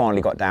that I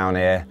finally got down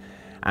here,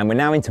 and we're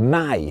now into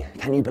May.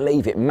 Can you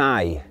believe it,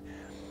 May?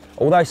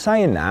 Although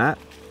saying that,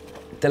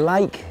 the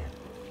lake,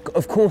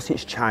 of course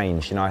it's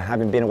changed, you know,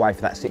 having been away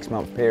for that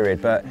 6-month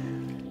period, but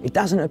it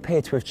doesn't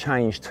appear to have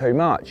changed too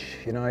much,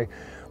 you know.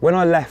 When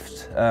I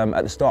left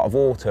at the start of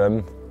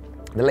autumn,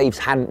 the leaves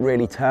hadn't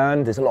really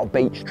turned. There's a lot of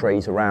beech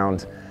trees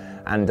around,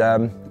 and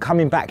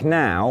coming back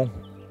now,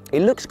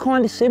 it looks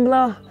kind of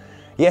similar.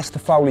 Yes, the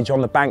foliage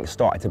on the bank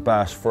started to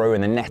burst through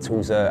and the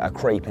nettles are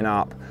creeping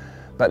up,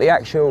 but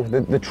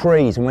the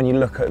trees, and when you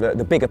look at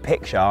the bigger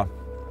picture,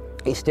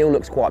 it still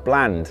looks quite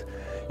bland.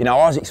 You know,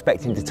 I was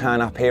expecting to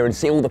turn up here and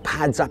see all the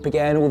pads up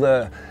again, all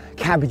the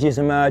cabbages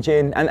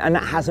emerging, and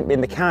that hasn't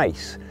been the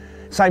case.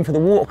 Same for the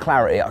water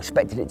clarity. I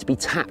expected it to be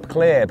tap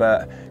clear,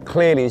 but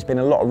clearly there's been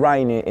a lot of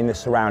rain in the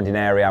surrounding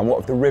area, and what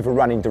with the river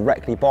running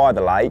directly by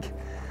the lake,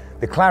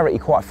 the clarity,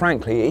 quite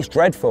frankly, is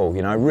dreadful,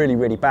 you know, really,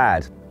 really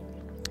bad.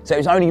 So it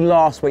was only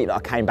last week that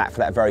I came back for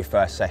that very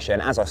first session.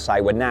 As I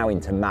say, we're now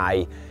into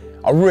May.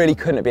 I really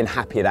couldn't have been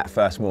happier that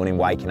first morning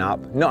waking up.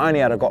 Not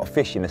only had I got a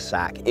fish in the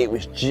sack, it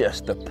was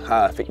just the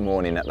perfect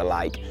morning at the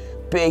lake.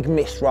 Big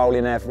mist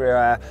rolling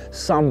everywhere,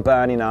 sun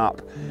burning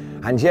up.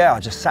 And yeah, I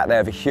just sat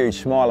there with a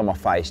huge smile on my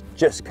face,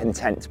 just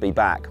content to be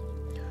back.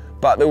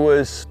 But there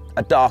was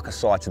a darker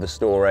side to the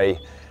story,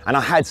 and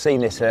I had seen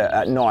this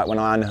at night when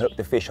I unhooked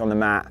the fish on the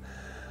mat.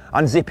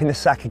 Unzipping the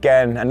sack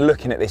again and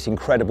looking at this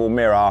incredible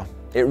mirror,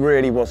 it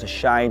really was a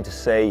shame to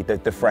see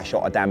the fresh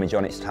otter damage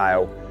on its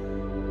tail.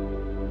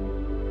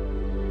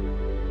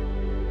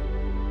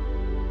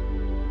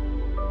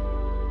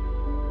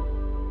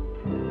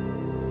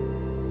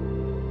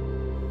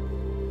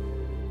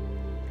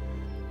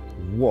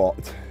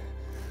 What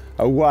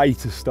a way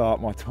to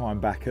start my time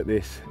back at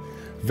this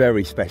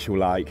very special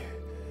lake.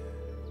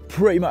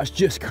 Pretty much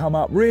just come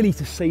up really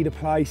to see the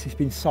place. It's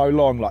been so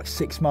long, like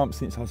 6 months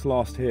since I was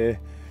last here.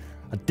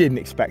 I didn't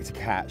expect to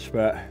catch,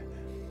 but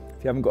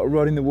if you haven't got a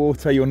rod in the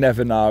water, you'll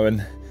never know.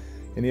 And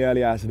in the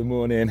early hours of the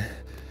morning,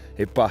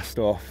 it bust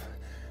off,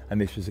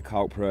 and this was the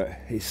culprit.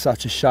 It's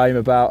such a shame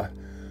about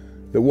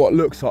what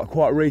looks like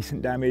quite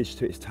recent damage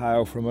to its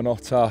tail from an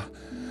otter.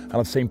 And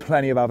I've seen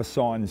plenty of other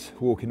signs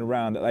walking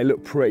around that they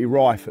look pretty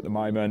rife at the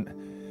moment,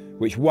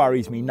 which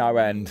worries me no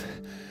end,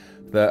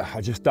 that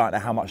I just don't know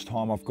how much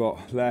time I've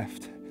got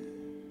left.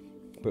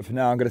 But for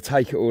now, I'm going to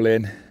take it all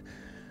in,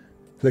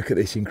 look at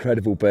this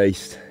incredible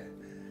beast,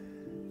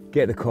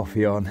 get the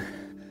coffee on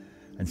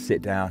and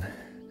sit down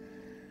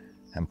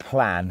and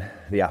plan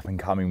the up and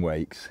coming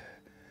weeks.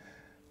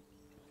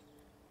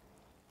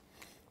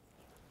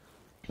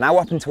 Now,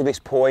 up until this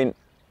point,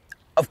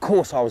 of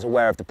course I was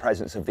aware of the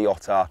presence of the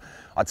otter.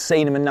 I'd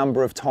seen him a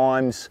number of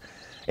times.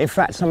 In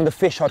fact, some of the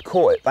fish I'd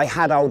caught, they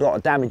had old otter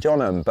damage on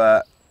them,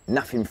 but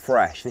nothing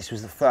fresh. This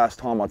was the first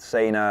time I'd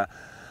seen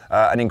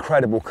an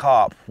incredible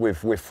carp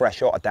with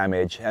fresh otter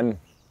damage. And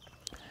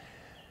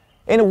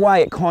in a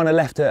way, it kind of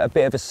left a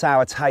bit of a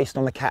sour taste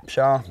on the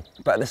capture,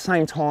 but at the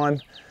same time,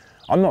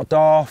 I'm not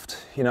daft,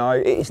 you know,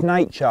 it's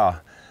nature.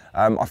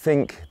 I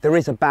think there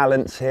is a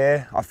balance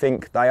here. I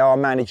think they are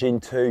managing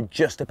to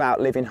just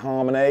about live in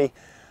harmony,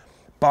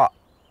 but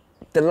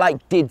the lake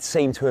did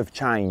seem to have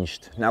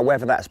changed. Now,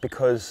 whether that's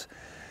because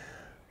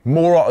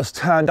more otters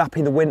turned up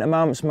in the winter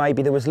months,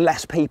 maybe there was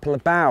less people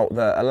about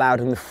that allowed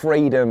them the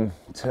freedom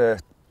to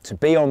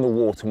be on the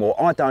water more,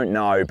 I don't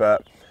know,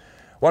 but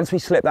once we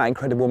slipped that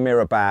incredible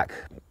mirror back,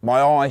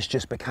 my eyes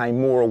just became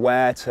more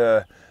aware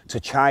to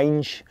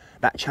change.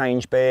 That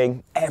change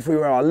being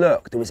everywhere I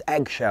looked, there was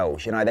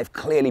eggshells, you know, they've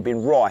clearly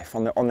been rife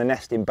on the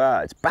nesting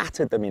birds,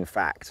 battered them in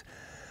fact.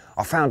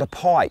 I found a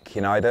pike,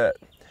 you know, that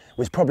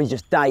was probably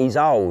just days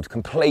old,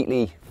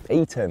 completely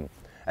eaten,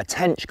 a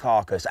tench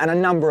carcass and a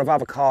number of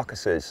other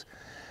carcasses,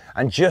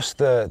 and just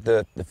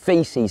the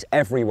feces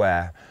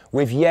everywhere,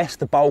 with yes,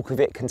 the bulk of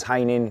it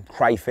containing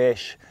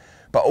crayfish,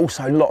 but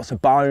also lots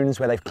of bones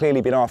where they've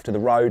clearly been after the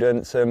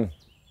rodents. And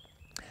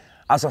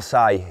as I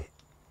say,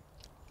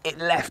 it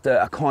left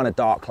a kind of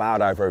dark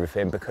cloud over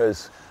everything,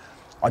 because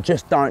I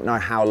just don't know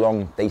how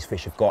long these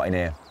fish have got in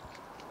here.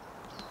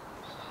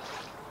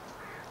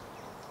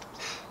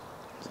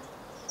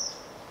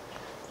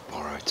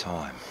 Borrowed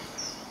time.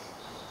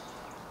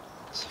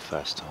 It's the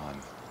first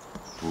time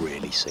I've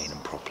really seen them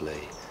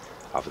properly,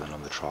 other than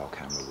on the trial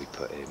camera we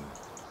put in.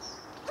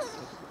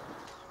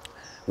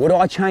 Would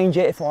I change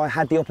it if I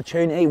had the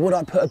opportunity? Would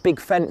I put a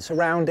big fence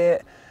around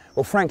it?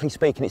 Well, frankly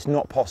speaking, it's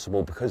not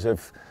possible because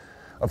of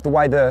the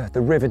way the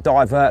river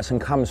diverts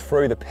and comes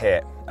through the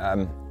pit.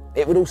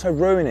 It would also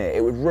ruin it.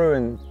 It would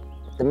ruin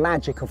the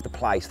magic of the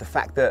place, the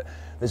fact that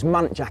there's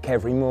muntjac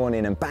every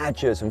morning and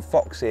badgers and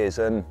foxes,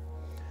 and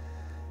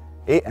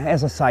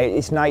as I say,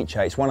 it's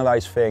nature. It's one of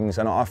those things,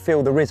 and I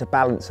feel there is a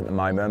balance at the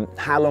moment.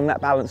 How long that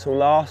balance will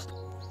last,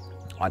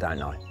 I don't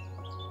know.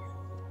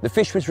 The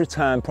fish was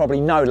returned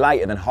probably no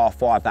later than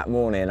 5:30 that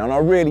morning, and I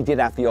really did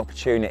have the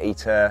opportunity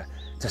to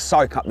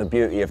soak up the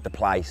beauty of the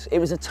place. It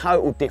was a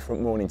total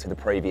different morning to the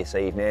previous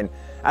evening.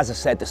 As I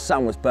said, the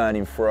sun was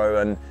burning through,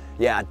 and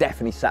yeah, I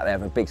definitely sat there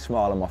with a big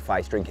smile on my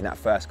face drinking that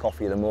first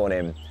coffee of the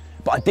morning.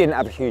 But I didn't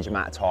have a huge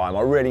amount of time.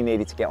 I really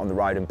needed to get on the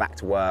road and back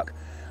to work.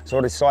 So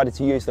I decided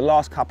to use the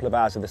last couple of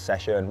hours of the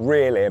session,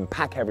 reel in,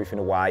 pack everything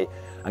away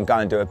and go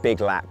and do a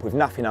big lap with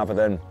nothing other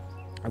than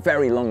a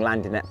very long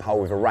landing net pole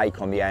with a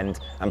rake on the end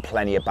and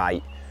plenty of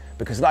bait.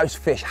 Because those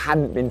fish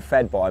hadn't been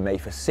fed by me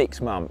for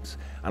 6 months,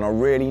 and I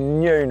really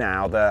knew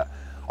now that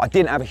I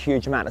didn't have a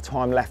huge amount of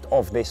time left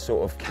of this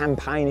sort of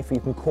campaign, if you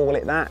can call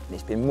it that.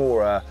 It's been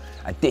more a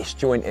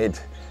disjointed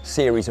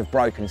series of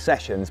broken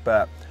sessions,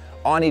 but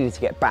I needed to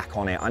get back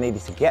on it. I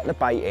needed to get the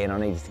bait in, I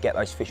needed to get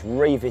those fish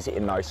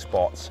revisiting those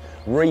spots,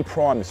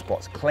 re-prime the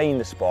spots, clean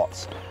the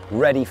spots,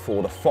 ready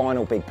for the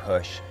final big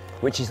push,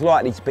 which is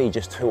likely to be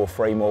just 2 or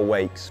 3 more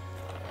weeks.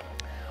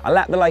 I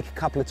lapped the lake a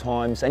couple of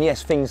times, and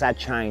yes, things had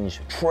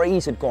changed.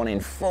 Trees had gone in,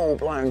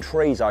 full-blown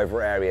trees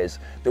over areas.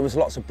 There was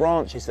lots of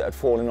branches that had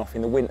fallen off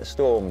in the winter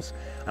storms,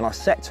 and I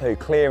set to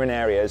clearing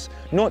areas,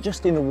 not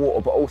just in the water,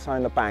 but also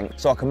in the bank,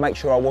 so I could make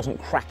sure I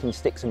wasn't cracking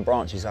sticks and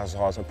branches as I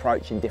was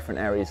approaching different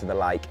areas of the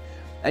lake.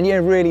 And yeah,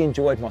 really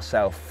enjoyed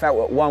myself, felt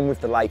at one with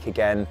the lake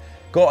again,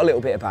 got a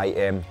little bit of bait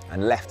in,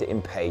 and left it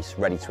in peace,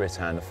 ready to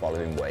return the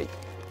following week.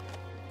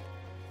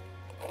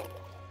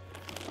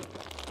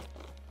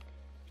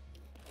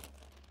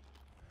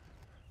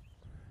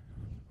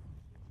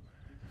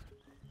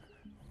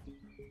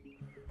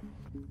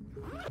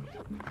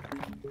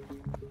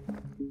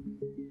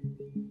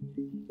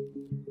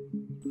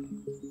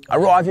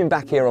 Arriving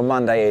back here on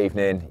Monday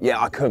evening,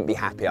 yeah, I couldn't be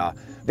happier.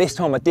 This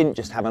time I didn't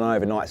just have an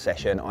overnight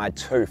session, I had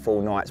 2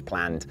 full nights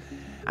planned.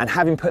 And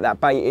having put that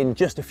bait in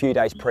just a few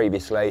days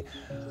previously,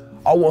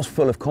 I was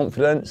full of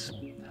confidence.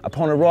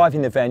 Upon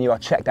arriving the venue, I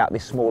checked out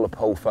this smaller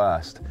pool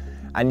first.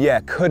 And yeah,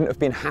 couldn't have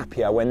been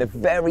happier when the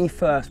very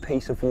first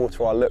piece of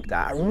water I looked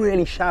at, a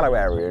really shallow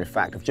area in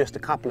fact, of just a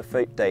couple of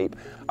feet deep,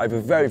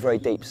 over very, very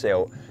deep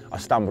silt, I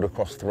stumbled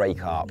across 3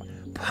 carp.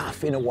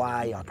 Puffing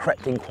away, I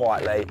crept in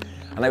quietly,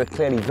 and they were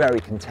clearly very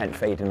content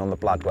feeding on the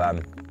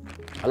bloodworm.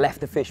 I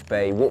left the fish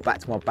be, walked back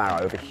to my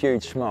barrow with a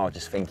huge smile,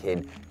 just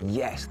thinking,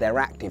 yes, they're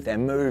active, they're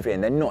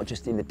moving, they're not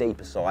just in the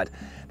deeper side,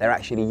 they're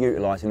actually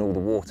utilising all the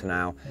water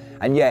now.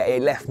 And yeah,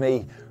 it left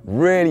me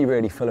really,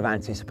 really full of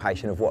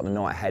anticipation of what the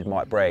night ahead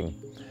might bring.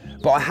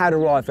 But I had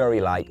arrived very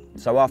late,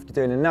 so after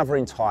doing another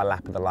entire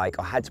lap of the lake,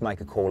 I had to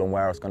make a call on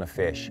where I was going to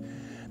fish.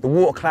 The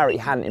water clarity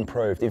hadn't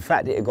improved, in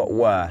fact it had got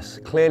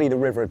worse. Clearly the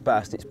river had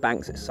burst its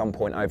banks at some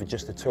point over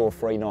just the 2 or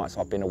 3 nights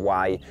I've been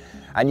away.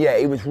 And yeah,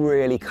 it was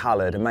really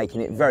coloured and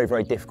making it very,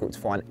 very difficult to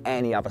find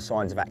any other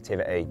signs of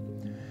activity.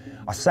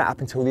 I sat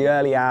up until the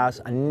early hours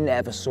and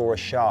never saw a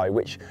show,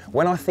 which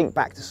when I think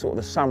back to sort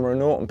of the summer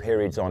and autumn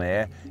periods on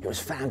here, it was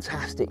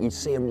fantastic. You'd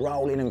see them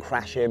rolling and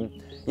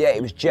crashing. Yeah,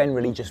 it was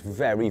generally just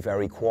very,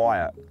 very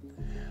quiet.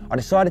 I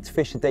decided to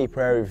fish the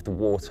deeper area of the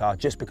water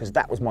just because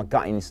that was my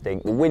gut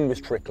instinct. The wind was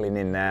trickling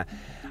in there.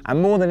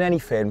 And more than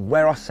anything,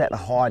 where I set the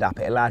hide up,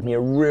 it allowed me a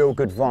real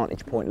good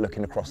vantage point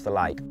looking across the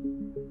lake.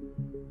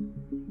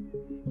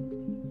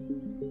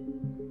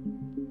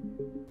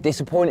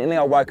 Disappointingly,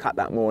 I woke up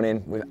that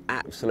morning with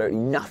absolutely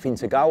nothing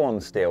to go on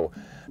still.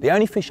 The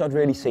only fish I'd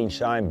really seen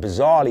showing,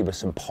 bizarrely, was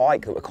some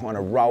pike that were kind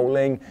of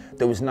rolling.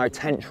 There was no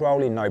tench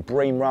rolling, no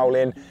bream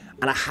rolling,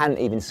 and I hadn't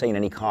even seen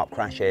any carp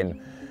crash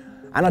in.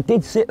 And I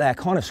did sit there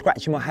kind of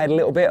scratching my head a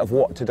little bit of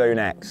what to do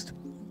next.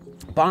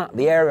 But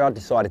the area I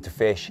decided to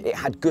fish, it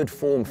had good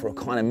form for a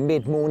kind of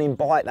mid-morning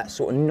bite, that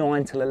sort of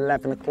 9 till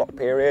 11 o'clock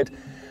period.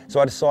 So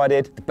I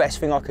decided the best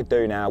thing I could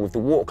do now, with the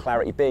water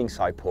clarity being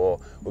so poor,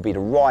 would be to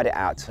ride it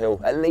out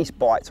till at least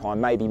bite time,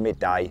 maybe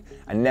midday,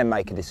 and then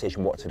make a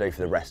decision what to do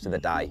for the rest of the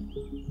day.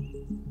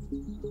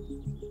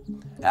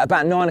 At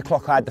about 9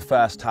 o'clock I had the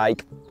first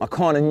take. I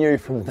kind of knew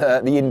from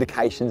the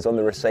indications on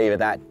the receiver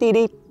that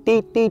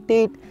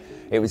dee-dee-dee-dee-dee,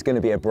 it was going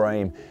to be a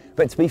bream.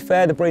 But to be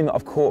fair, the bream that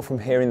I've caught from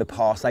here in the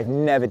past, they've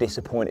never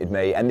disappointed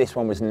me, and this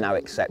one was no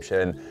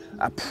exception.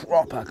 A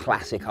proper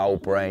classic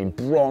old bream,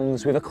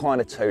 bronze with a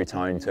kind of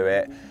two-tone to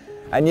it.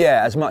 And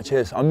yeah, as much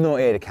as I'm not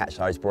here to catch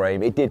those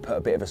bream, it did put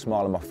a bit of a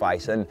smile on my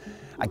face. And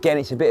again,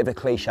 it's a bit of a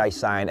cliche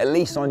saying, at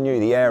least I knew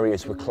the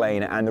areas were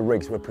clean and the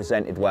rigs were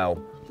presented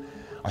well.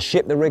 I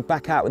shipped the rig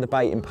back out with the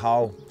baiting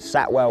pole,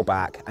 sat well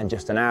back, and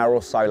just an hour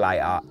or so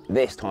later,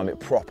 this time it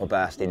proper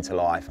burst into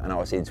life and I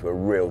was into a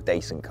real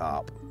decent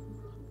carp.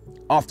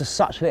 After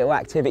such little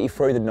activity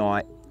through the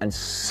night and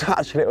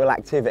such little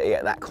activity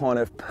at that kind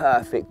of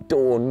perfect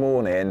dawn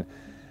morning,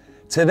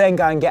 to then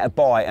go and get a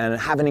bite and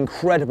have an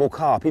incredible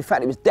carp. In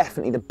fact, it was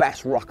definitely the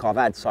best ruck I've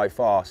had so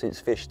far since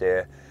fished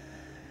here.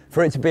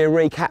 For it to be a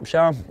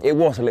recapture, it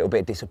was a little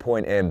bit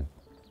disappointing,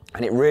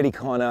 and it really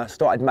kind of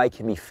started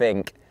making me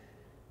think,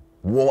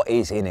 what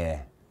is in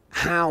here?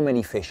 How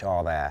many fish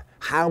are there?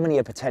 How many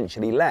are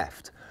potentially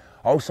left?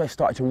 I also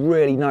started to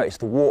really notice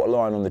the water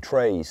line on the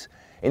trees.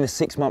 In the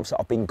 6 months that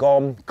I've been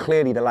gone,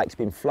 clearly the lake's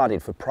been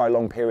flooded for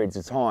prolonged periods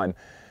of time,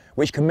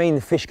 which can mean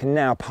the fish can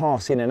now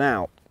pass in and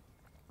out.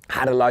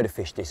 Had a load of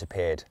fish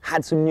disappeared,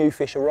 had some new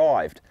fish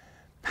arrived,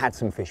 had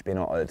some fish been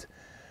ottered.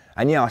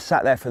 And yeah, I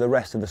sat there for the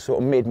rest of the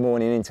sort of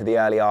mid-morning into the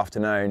early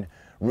afternoon,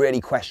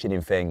 really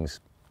questioning things.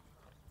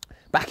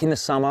 Back in the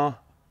summer,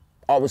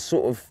 I was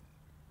sort of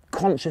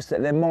conscious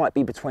that there might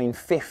be between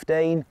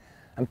 15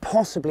 and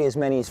possibly as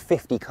many as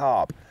 50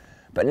 carp,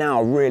 but now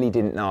I really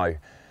didn't know.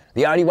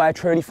 The only way of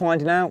truly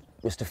finding out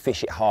was to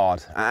fish it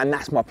hard, and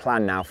that's my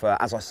plan now for,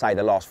 as I say,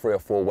 the last 3 or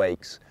 4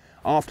 weeks.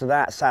 After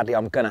that, sadly,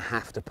 I'm gonna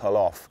have to pull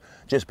off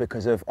just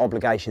because of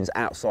obligations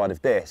outside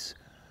of this.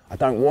 I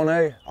don't want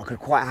to. I could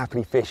quite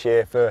happily fish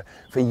here for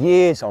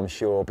years, I'm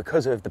sure,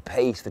 because of the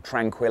peace, the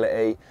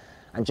tranquility,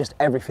 and just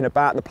everything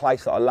about the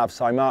place that I love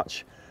so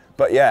much.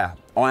 But yeah,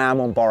 I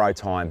am on borrowed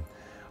time.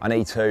 I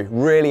need to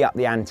really up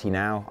the ante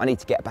now. I need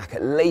to get back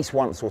at least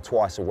once or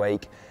twice a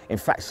week. In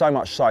fact, so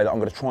much so that I'm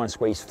going to try and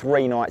squeeze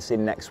 3 nights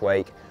in next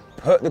week,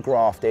 put the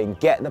graft in,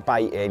 get the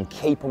bait in,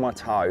 keep on my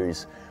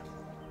toes.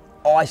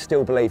 I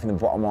still believe in the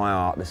bottom of my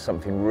heart there's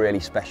something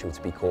really special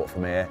to be caught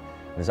from here.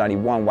 There's only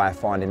one way of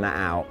finding that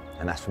out,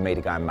 and that's for me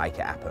to go and make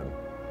it happen.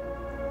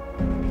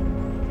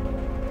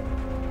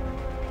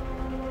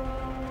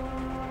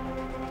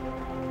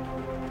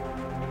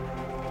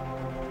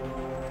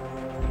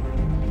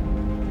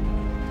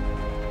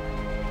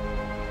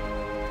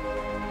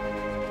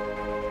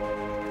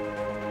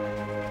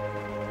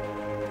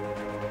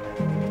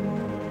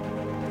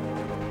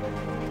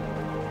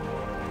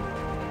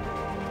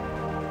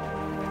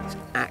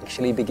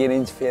 Actually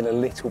beginning to feel a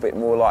little bit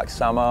more like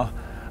summer.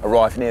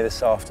 Arriving here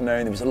this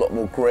afternoon, there was a lot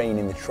more green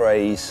in the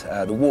trees.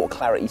 The water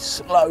clarity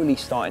slowly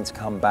starting to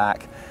come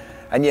back.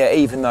 And yeah,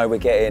 even though we're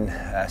getting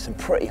some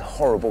pretty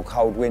horrible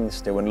cold winds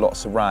still and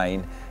lots of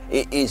rain,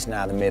 it is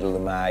now the middle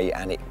of May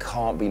and it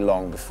can't be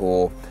long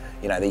before,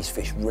 you know, these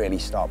fish really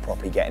start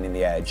properly getting in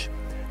the edge.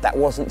 That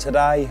wasn't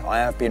today. I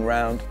have been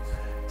round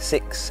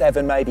 6,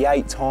 7, maybe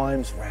 8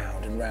 times,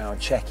 round and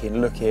round, checking,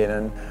 looking,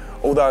 and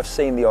although I've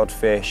seen the odd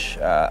fish,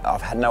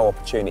 I've had no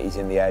opportunities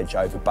in the edge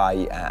over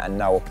bait and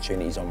no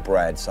opportunities on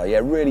bread. So yeah,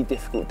 really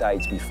difficult day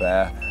to be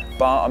fair.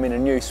 But I'm in a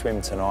new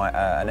swim tonight,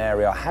 an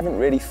area I haven't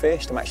really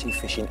fished. I'm actually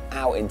fishing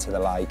out into the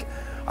lake.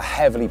 I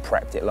heavily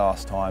prepped it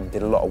last time,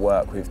 did a lot of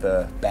work with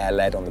the bare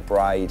lead on the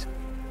braid,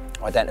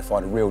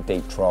 identified a real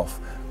deep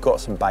trough,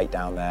 got some bait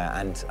down there,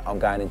 and I'm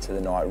going into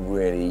the night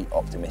really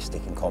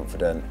optimistic and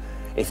confident.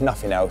 If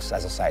nothing else,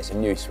 as I say, it's a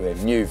new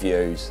swim, new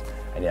views,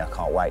 and yeah, I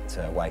can't wait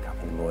to wake up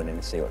in the morning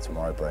and see what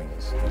tomorrow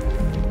brings.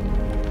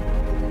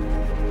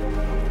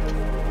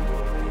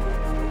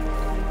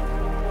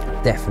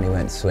 Definitely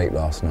went to sleep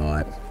last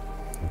night.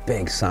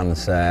 Big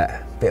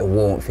sunset, bit of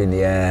warmth in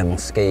the air,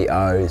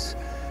 mosquitoes.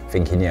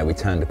 Thinking, yeah, we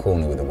turned a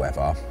corner with the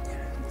weather.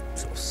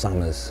 Sort of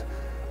summer's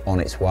on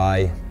its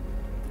way.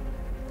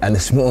 And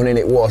this morning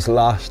it was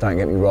lush, don't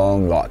get me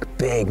wrong, like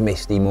big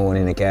misty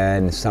morning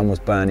again, the sun was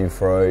burning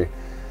through.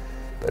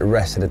 But the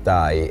rest of the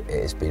day,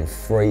 it's been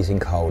freezing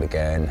cold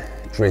again,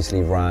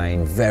 drizzly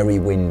rain, very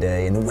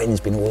windy, and the wind's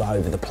been all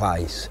over the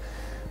place,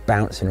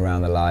 bouncing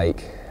around the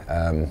lake.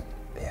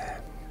 Yeah,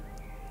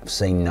 I've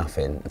seen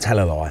nothing. I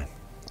tell a lie.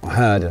 I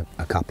heard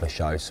a couple of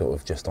shows sort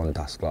of just on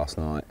dusk last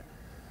night.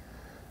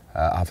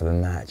 Other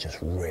than that, just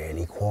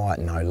really quiet,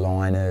 no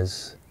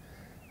liners,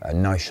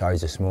 no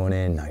shows this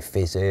morning, no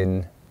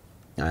fizzing.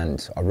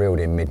 And I reeled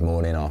in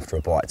mid-morning after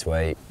a bite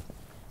to eat,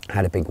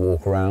 had a big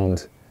walk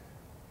around.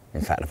 In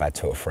fact, I've had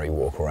 2 or 3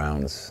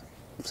 walk-arounds.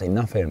 I've seen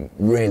nothing,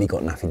 really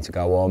got nothing to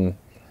go on.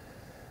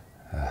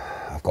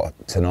 I've got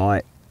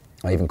tonight,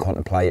 I even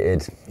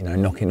contemplated, you know,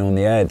 knocking on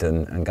the head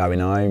and going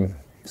home.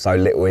 So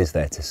little is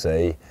there to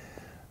see.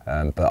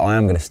 But I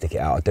am going to stick it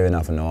out. I'll do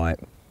another night.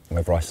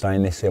 Whether I stay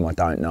in this sim, I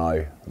don't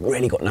know.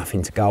 Really got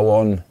nothing to go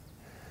on.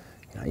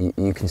 You know,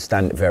 you can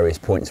stand at various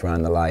points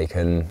around the lake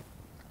and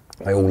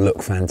they all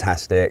look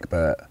fantastic,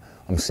 but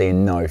I'm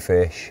seeing no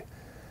fish.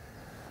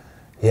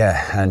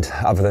 Yeah, and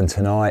other than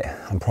tonight,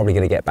 I'm probably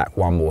going to get back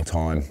one more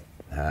time,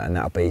 and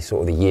that'll be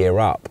sort of the year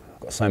up. I've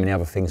got so many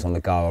other things on the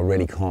go, I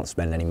really can't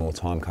spend any more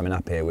time coming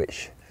up here,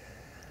 which,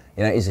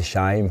 you know, is a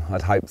shame.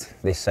 I'd hoped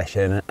this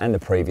session and the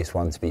previous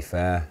one, to be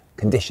fair,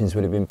 conditions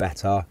would have been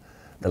better,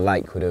 the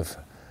lake would have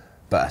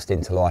burst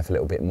into life a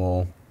little bit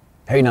more.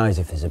 Who knows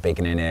if there's a big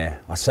one in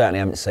here? I certainly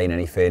haven't seen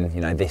anything,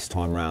 you know, this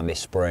time around, this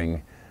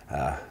spring.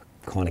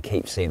 Kind of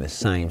keep seeing the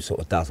same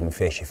sort of dozen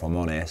fish, if I'm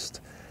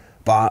honest.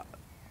 But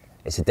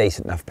it's a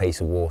decent enough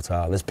piece of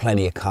water. There's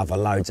plenty of cover,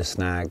 loads of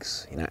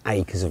snags, you know,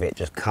 acres of it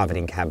just covered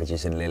in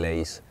cabbages and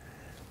lilies.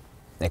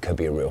 There could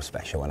be a real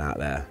special one out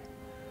there.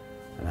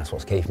 And that's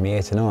what's keeping me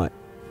here tonight.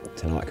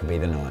 Tonight could be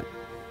the night.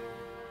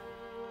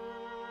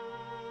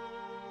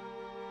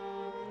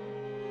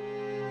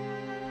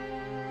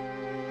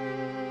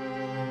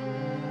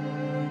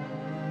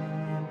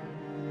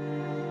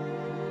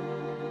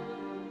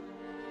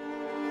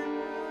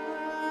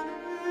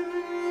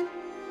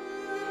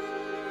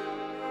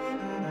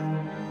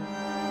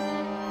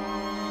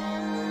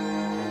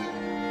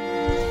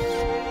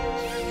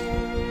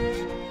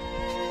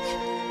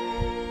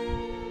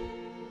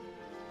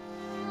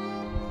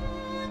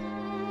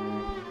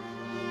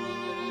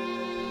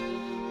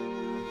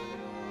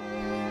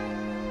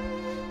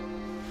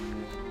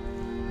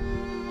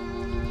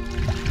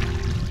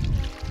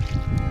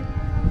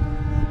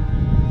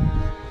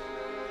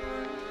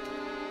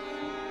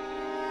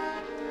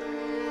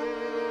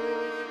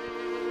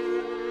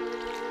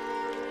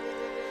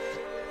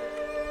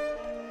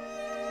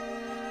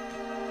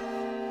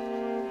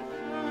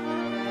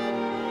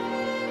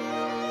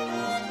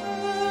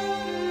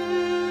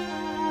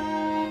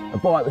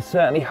 bite was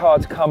certainly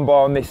hard to come by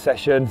on this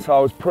session, so I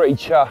was pretty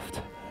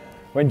chuffed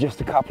when just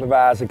a couple of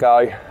hours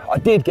ago I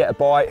did get a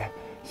bite.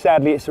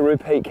 Sadly, it's a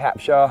repeat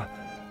capture,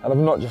 and I've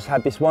not just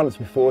had this once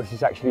before, this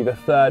is actually the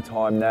third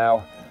time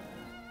now.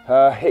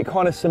 It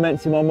kind of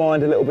cements in my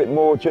mind a little bit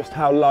more just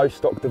how low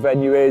stock the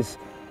venue is.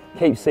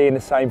 Keep seeing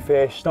the same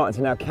fish, starting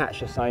to now catch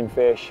the same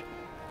fish.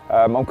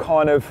 I'm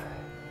kind of,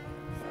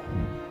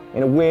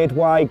 in a weird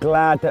way,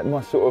 glad that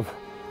my sort of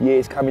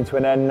year's coming to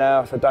an end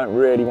now, so I don't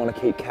really want to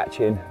keep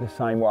catching the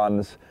same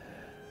ones.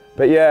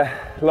 But yeah,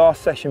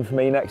 last session for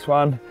me, next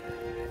one.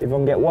 If I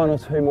can get 1 or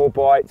 2 more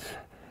bites,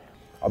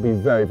 I'll be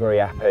very, very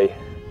happy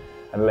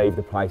and leave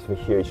the place with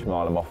a huge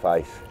smile on my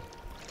face.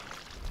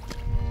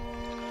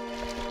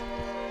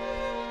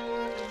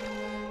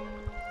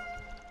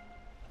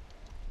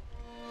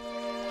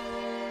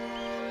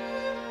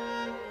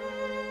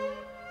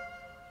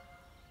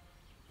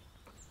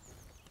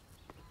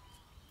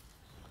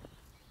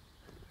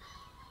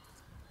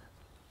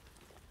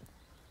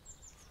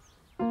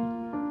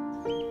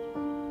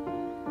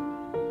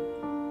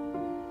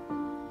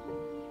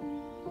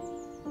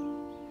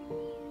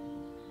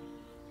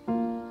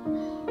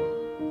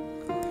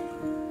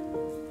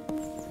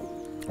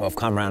 Well, I've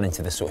come round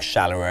into the sort of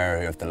shallow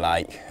area of the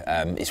lake.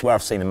 It's where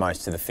I've seen the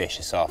most of the fish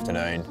this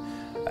afternoon.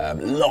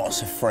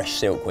 Lots of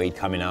fresh silkweed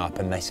coming up,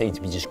 and they seem to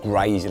be just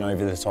grazing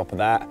over the top of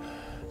that.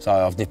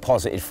 So I've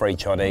deposited 3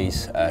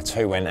 choddies,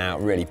 2 went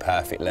out really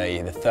perfectly.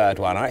 The third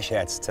one, I actually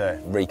had to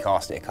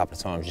recast it a couple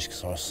of times just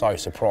because I was so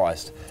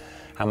surprised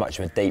how much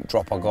of a deep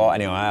drop I got.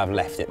 Anyway, I have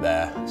left it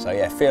there. So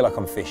yeah, feel like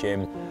I'm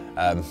fishing.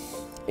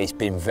 It's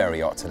been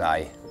very hot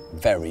today,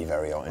 very,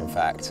 very hot in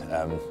fact.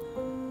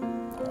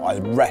 I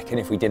reckon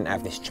if we didn't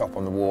have this chop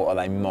on the water,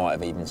 they might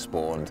have even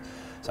spawned.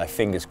 So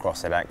fingers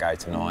crossed they don't go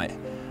tonight,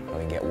 and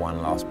we can get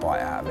one last bite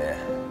out of here.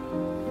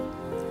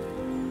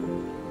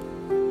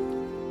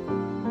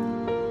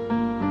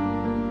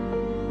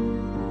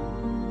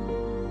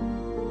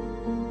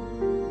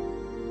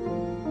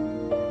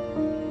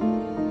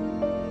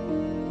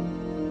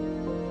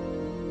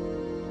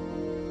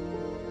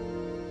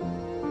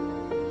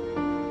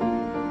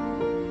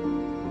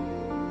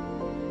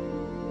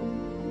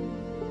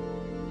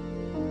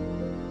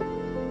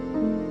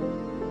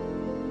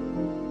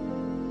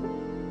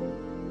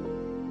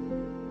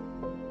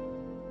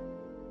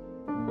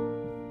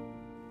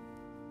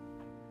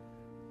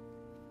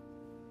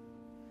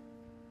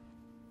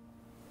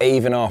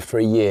 Even after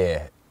a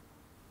year,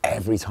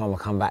 every time I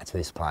come back to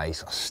this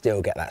place, I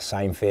still get that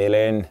same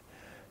feeling.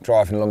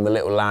 Driving along the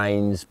little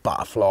lanes,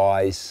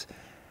 butterflies,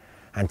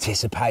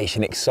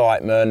 anticipation,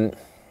 excitement.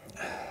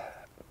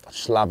 I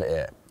just love it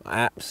here. I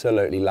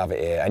absolutely love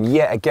it here. And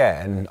yet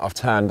again, I've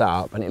turned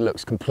up and it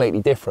looks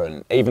completely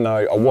different. Even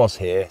though I was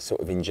here sort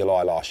of in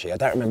July last year, I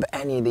don't remember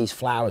any of these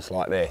flowers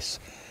like this.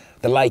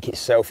 The lake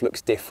itself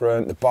looks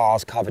different. The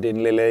bar's covered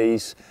in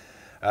lilies.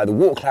 The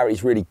water clarity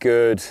is really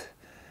good.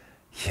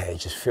 Yeah, it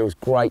just feels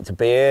great to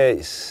be here.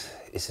 It's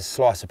a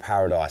slice of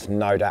paradise,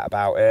 no doubt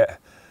about it.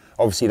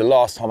 Obviously, the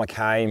last time I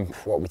came,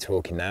 what are we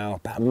talking now?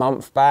 About a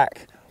month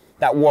back.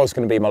 That was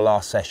going to be my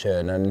last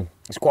session, and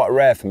it's quite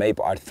rare for me,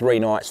 but I had 3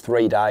 nights,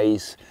 3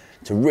 days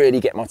to really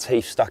get my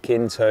teeth stuck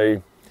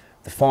into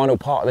the final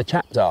part of the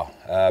chapter.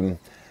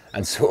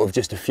 And sort of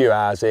just a few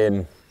hours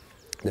in,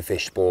 the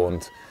fish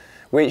spawned,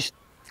 which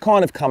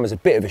kind of come as a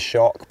bit of a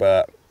shock,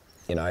 but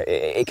you know,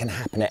 it can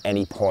happen at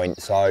any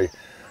point. So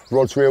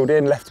rods reeled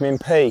in, left me in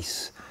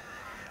peace.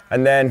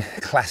 And then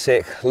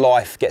classic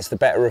life gets the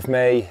better of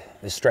me,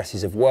 the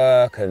stresses of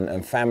work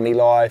and family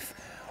life.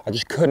 I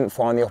just couldn't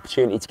find the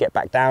opportunity to get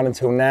back down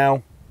until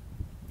now.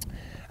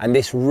 And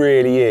this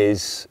really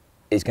is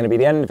going to be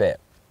the end of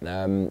it.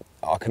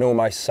 I can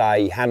almost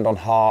say, hand on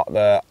heart,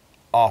 that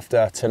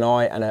after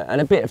tonight and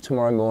a bit of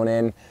tomorrow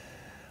morning,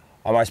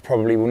 I most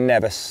probably will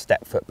never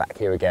step foot back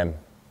here again.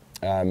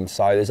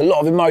 So there's a lot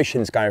of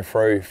emotions going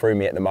through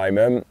me at the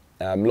moment.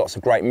 Lots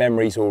of great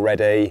memories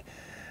already,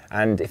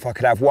 and if I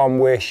could have one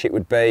wish, it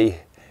would be,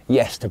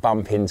 yes, to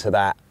bump into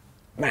that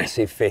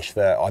massive fish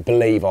that I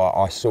believe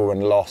I saw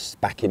and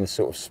lost back in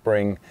sort of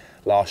spring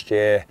last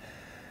year.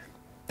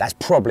 That's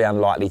probably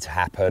unlikely to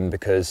happen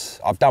because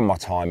I've done my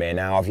time here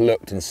now. I've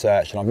looked and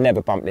searched and I've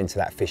never bumped into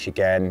that fish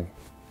again.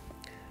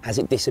 Has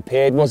it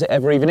disappeared? Was it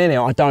ever even in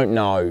here? I don't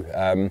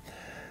know.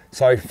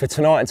 So for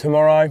tonight and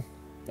tomorrow,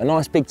 a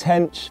nice big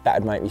tench, that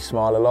would make me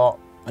smile a lot.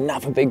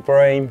 Another big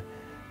bream,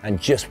 and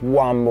just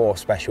one more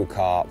special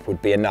carp would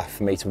be enough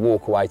for me to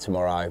walk away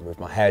tomorrow with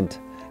my head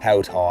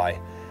held high,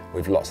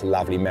 with lots of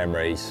lovely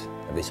memories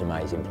of this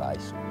amazing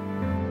place.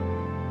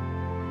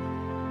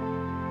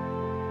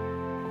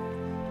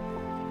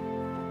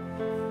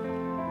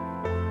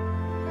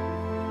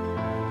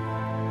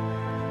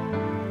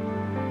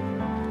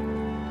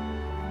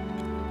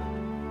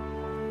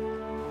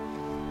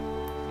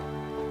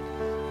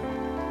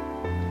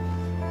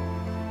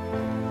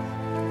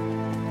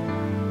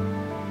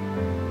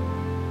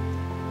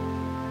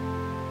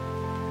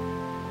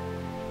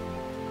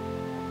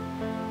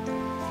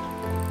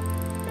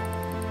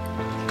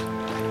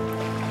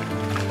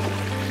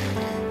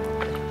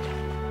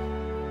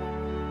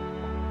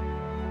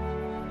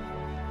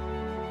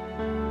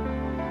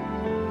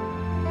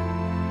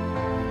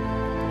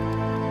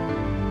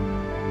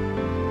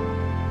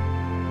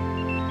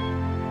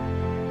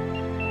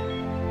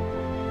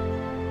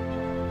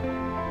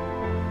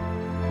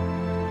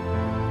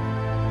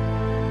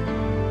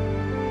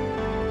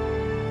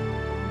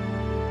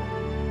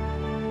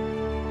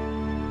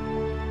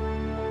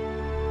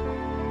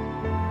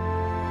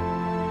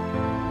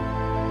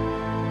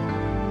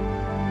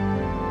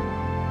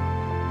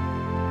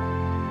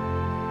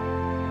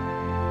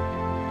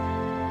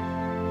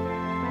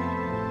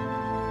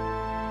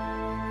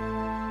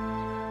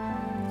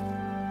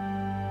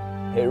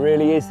 It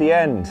really is the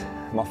end.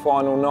 My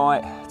final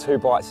night, 2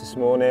 bites this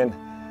morning,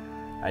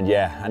 and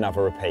yeah,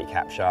 another repeat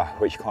capture,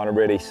 which kind of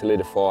really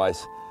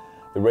solidifies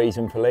the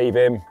reason for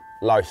leaving.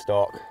 Low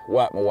stock,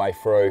 worked my way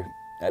through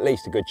at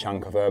least a good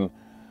chunk of them.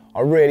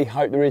 I really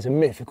hope there is a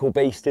mythical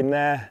beast in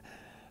there,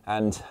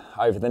 and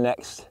over the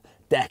next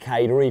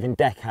decade or even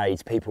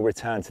decades, people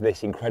return to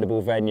this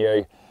incredible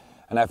venue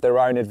and have their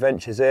own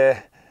adventures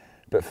here.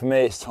 But for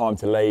me, it's time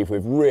to leave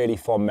with really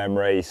fond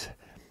memories.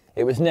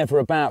 It was never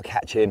about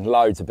catching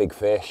loads of big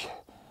fish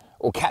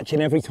or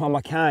catching every time I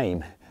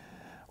came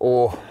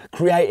or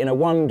creating a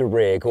wonder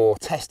rig or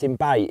testing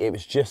bait. It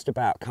was just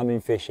about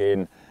coming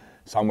fishing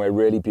somewhere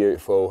really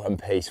beautiful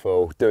and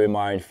peaceful, doing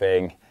my own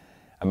thing,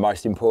 and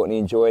most importantly,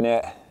 enjoying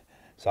it.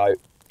 So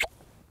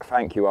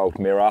thank you, old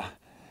mirror.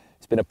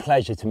 It's been a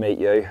pleasure to meet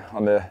you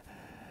on the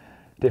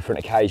different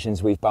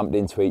occasions we've bumped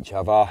into each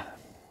other.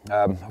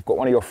 I've got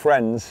one of your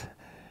friends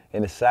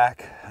in the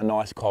sack, a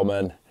nice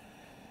common.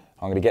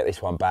 I'm gonna get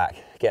this one back,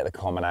 get the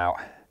common out,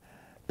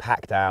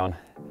 pack down,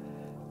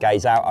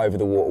 gaze out over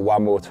the water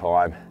one more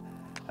time,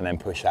 and then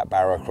push that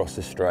barrow across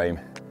the stream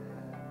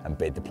and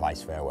bid the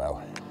place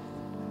farewell.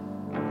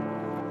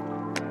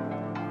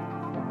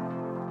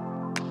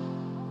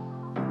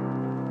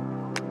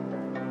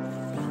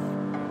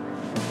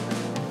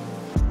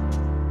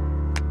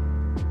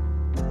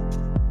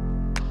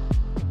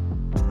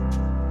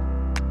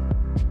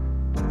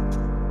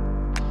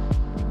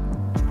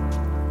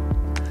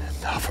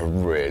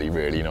 Another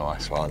really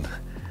nice one.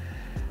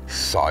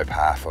 So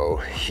powerful,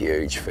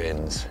 huge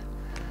fins.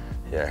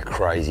 Yeah,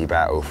 crazy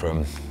battle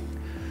from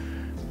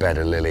bed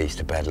of lilies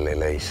to bed of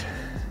lilies.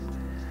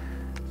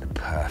 The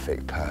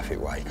perfect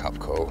wake up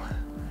call.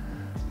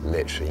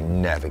 Literally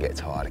never get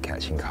tired of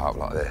catching carp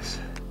like this.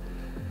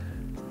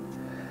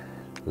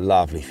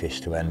 Lovely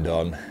fish to end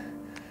on.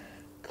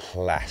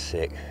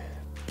 Classic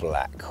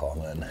black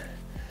common.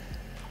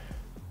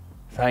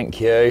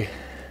 Thank you.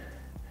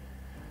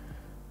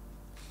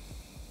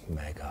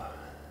 Mega.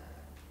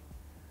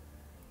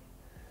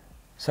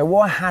 So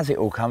why has it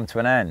all come to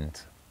an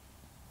end?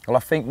 Well, I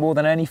think more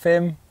than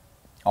anything,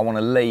 I want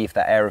to leave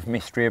that air of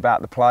mystery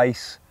about the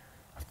place.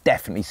 I've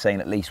definitely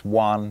seen at least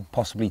 1,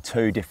 possibly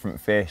 2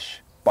 different fish,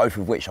 both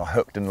of which I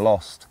hooked and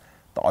lost,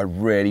 that I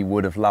really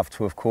would have loved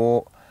to have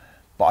caught.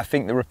 But I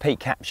think the repeat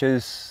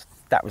captures,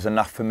 that was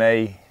enough for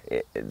me.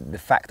 The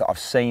fact that I've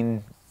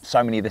seen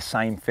so many of the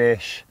same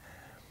fish.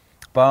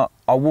 But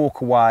I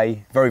walk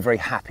away very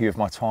happy with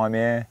my time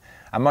here.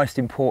 And most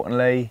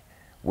importantly,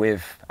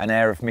 with an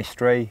air of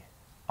mystery.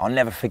 I'll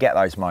never forget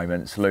those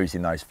moments,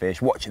 losing those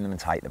fish, watching them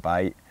take the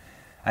bait.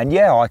 And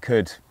yeah, I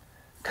could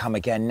come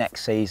again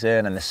next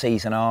season and the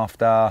season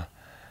after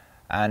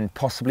and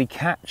possibly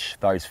catch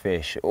those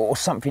fish or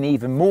something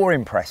even more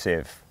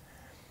impressive.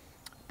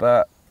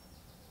 But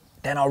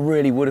then I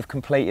really would have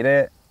completed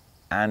it,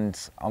 and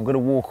I'm gonna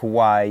walk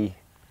away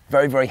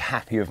very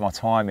happy with my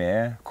time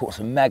here. Caught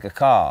some mega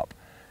carp.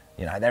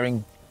 You know,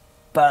 they're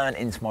burnt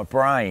into my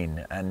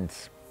brain and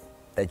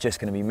they're just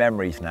going to be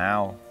memories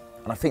now.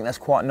 And I think that's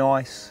quite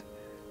nice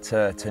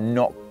to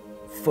not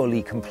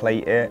fully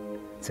complete it,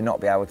 to not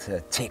be able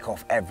to tick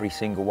off every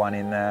single one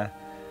in there.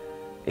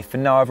 If for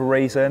no other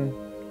reason,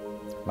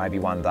 maybe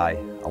one day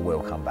I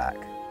will come back.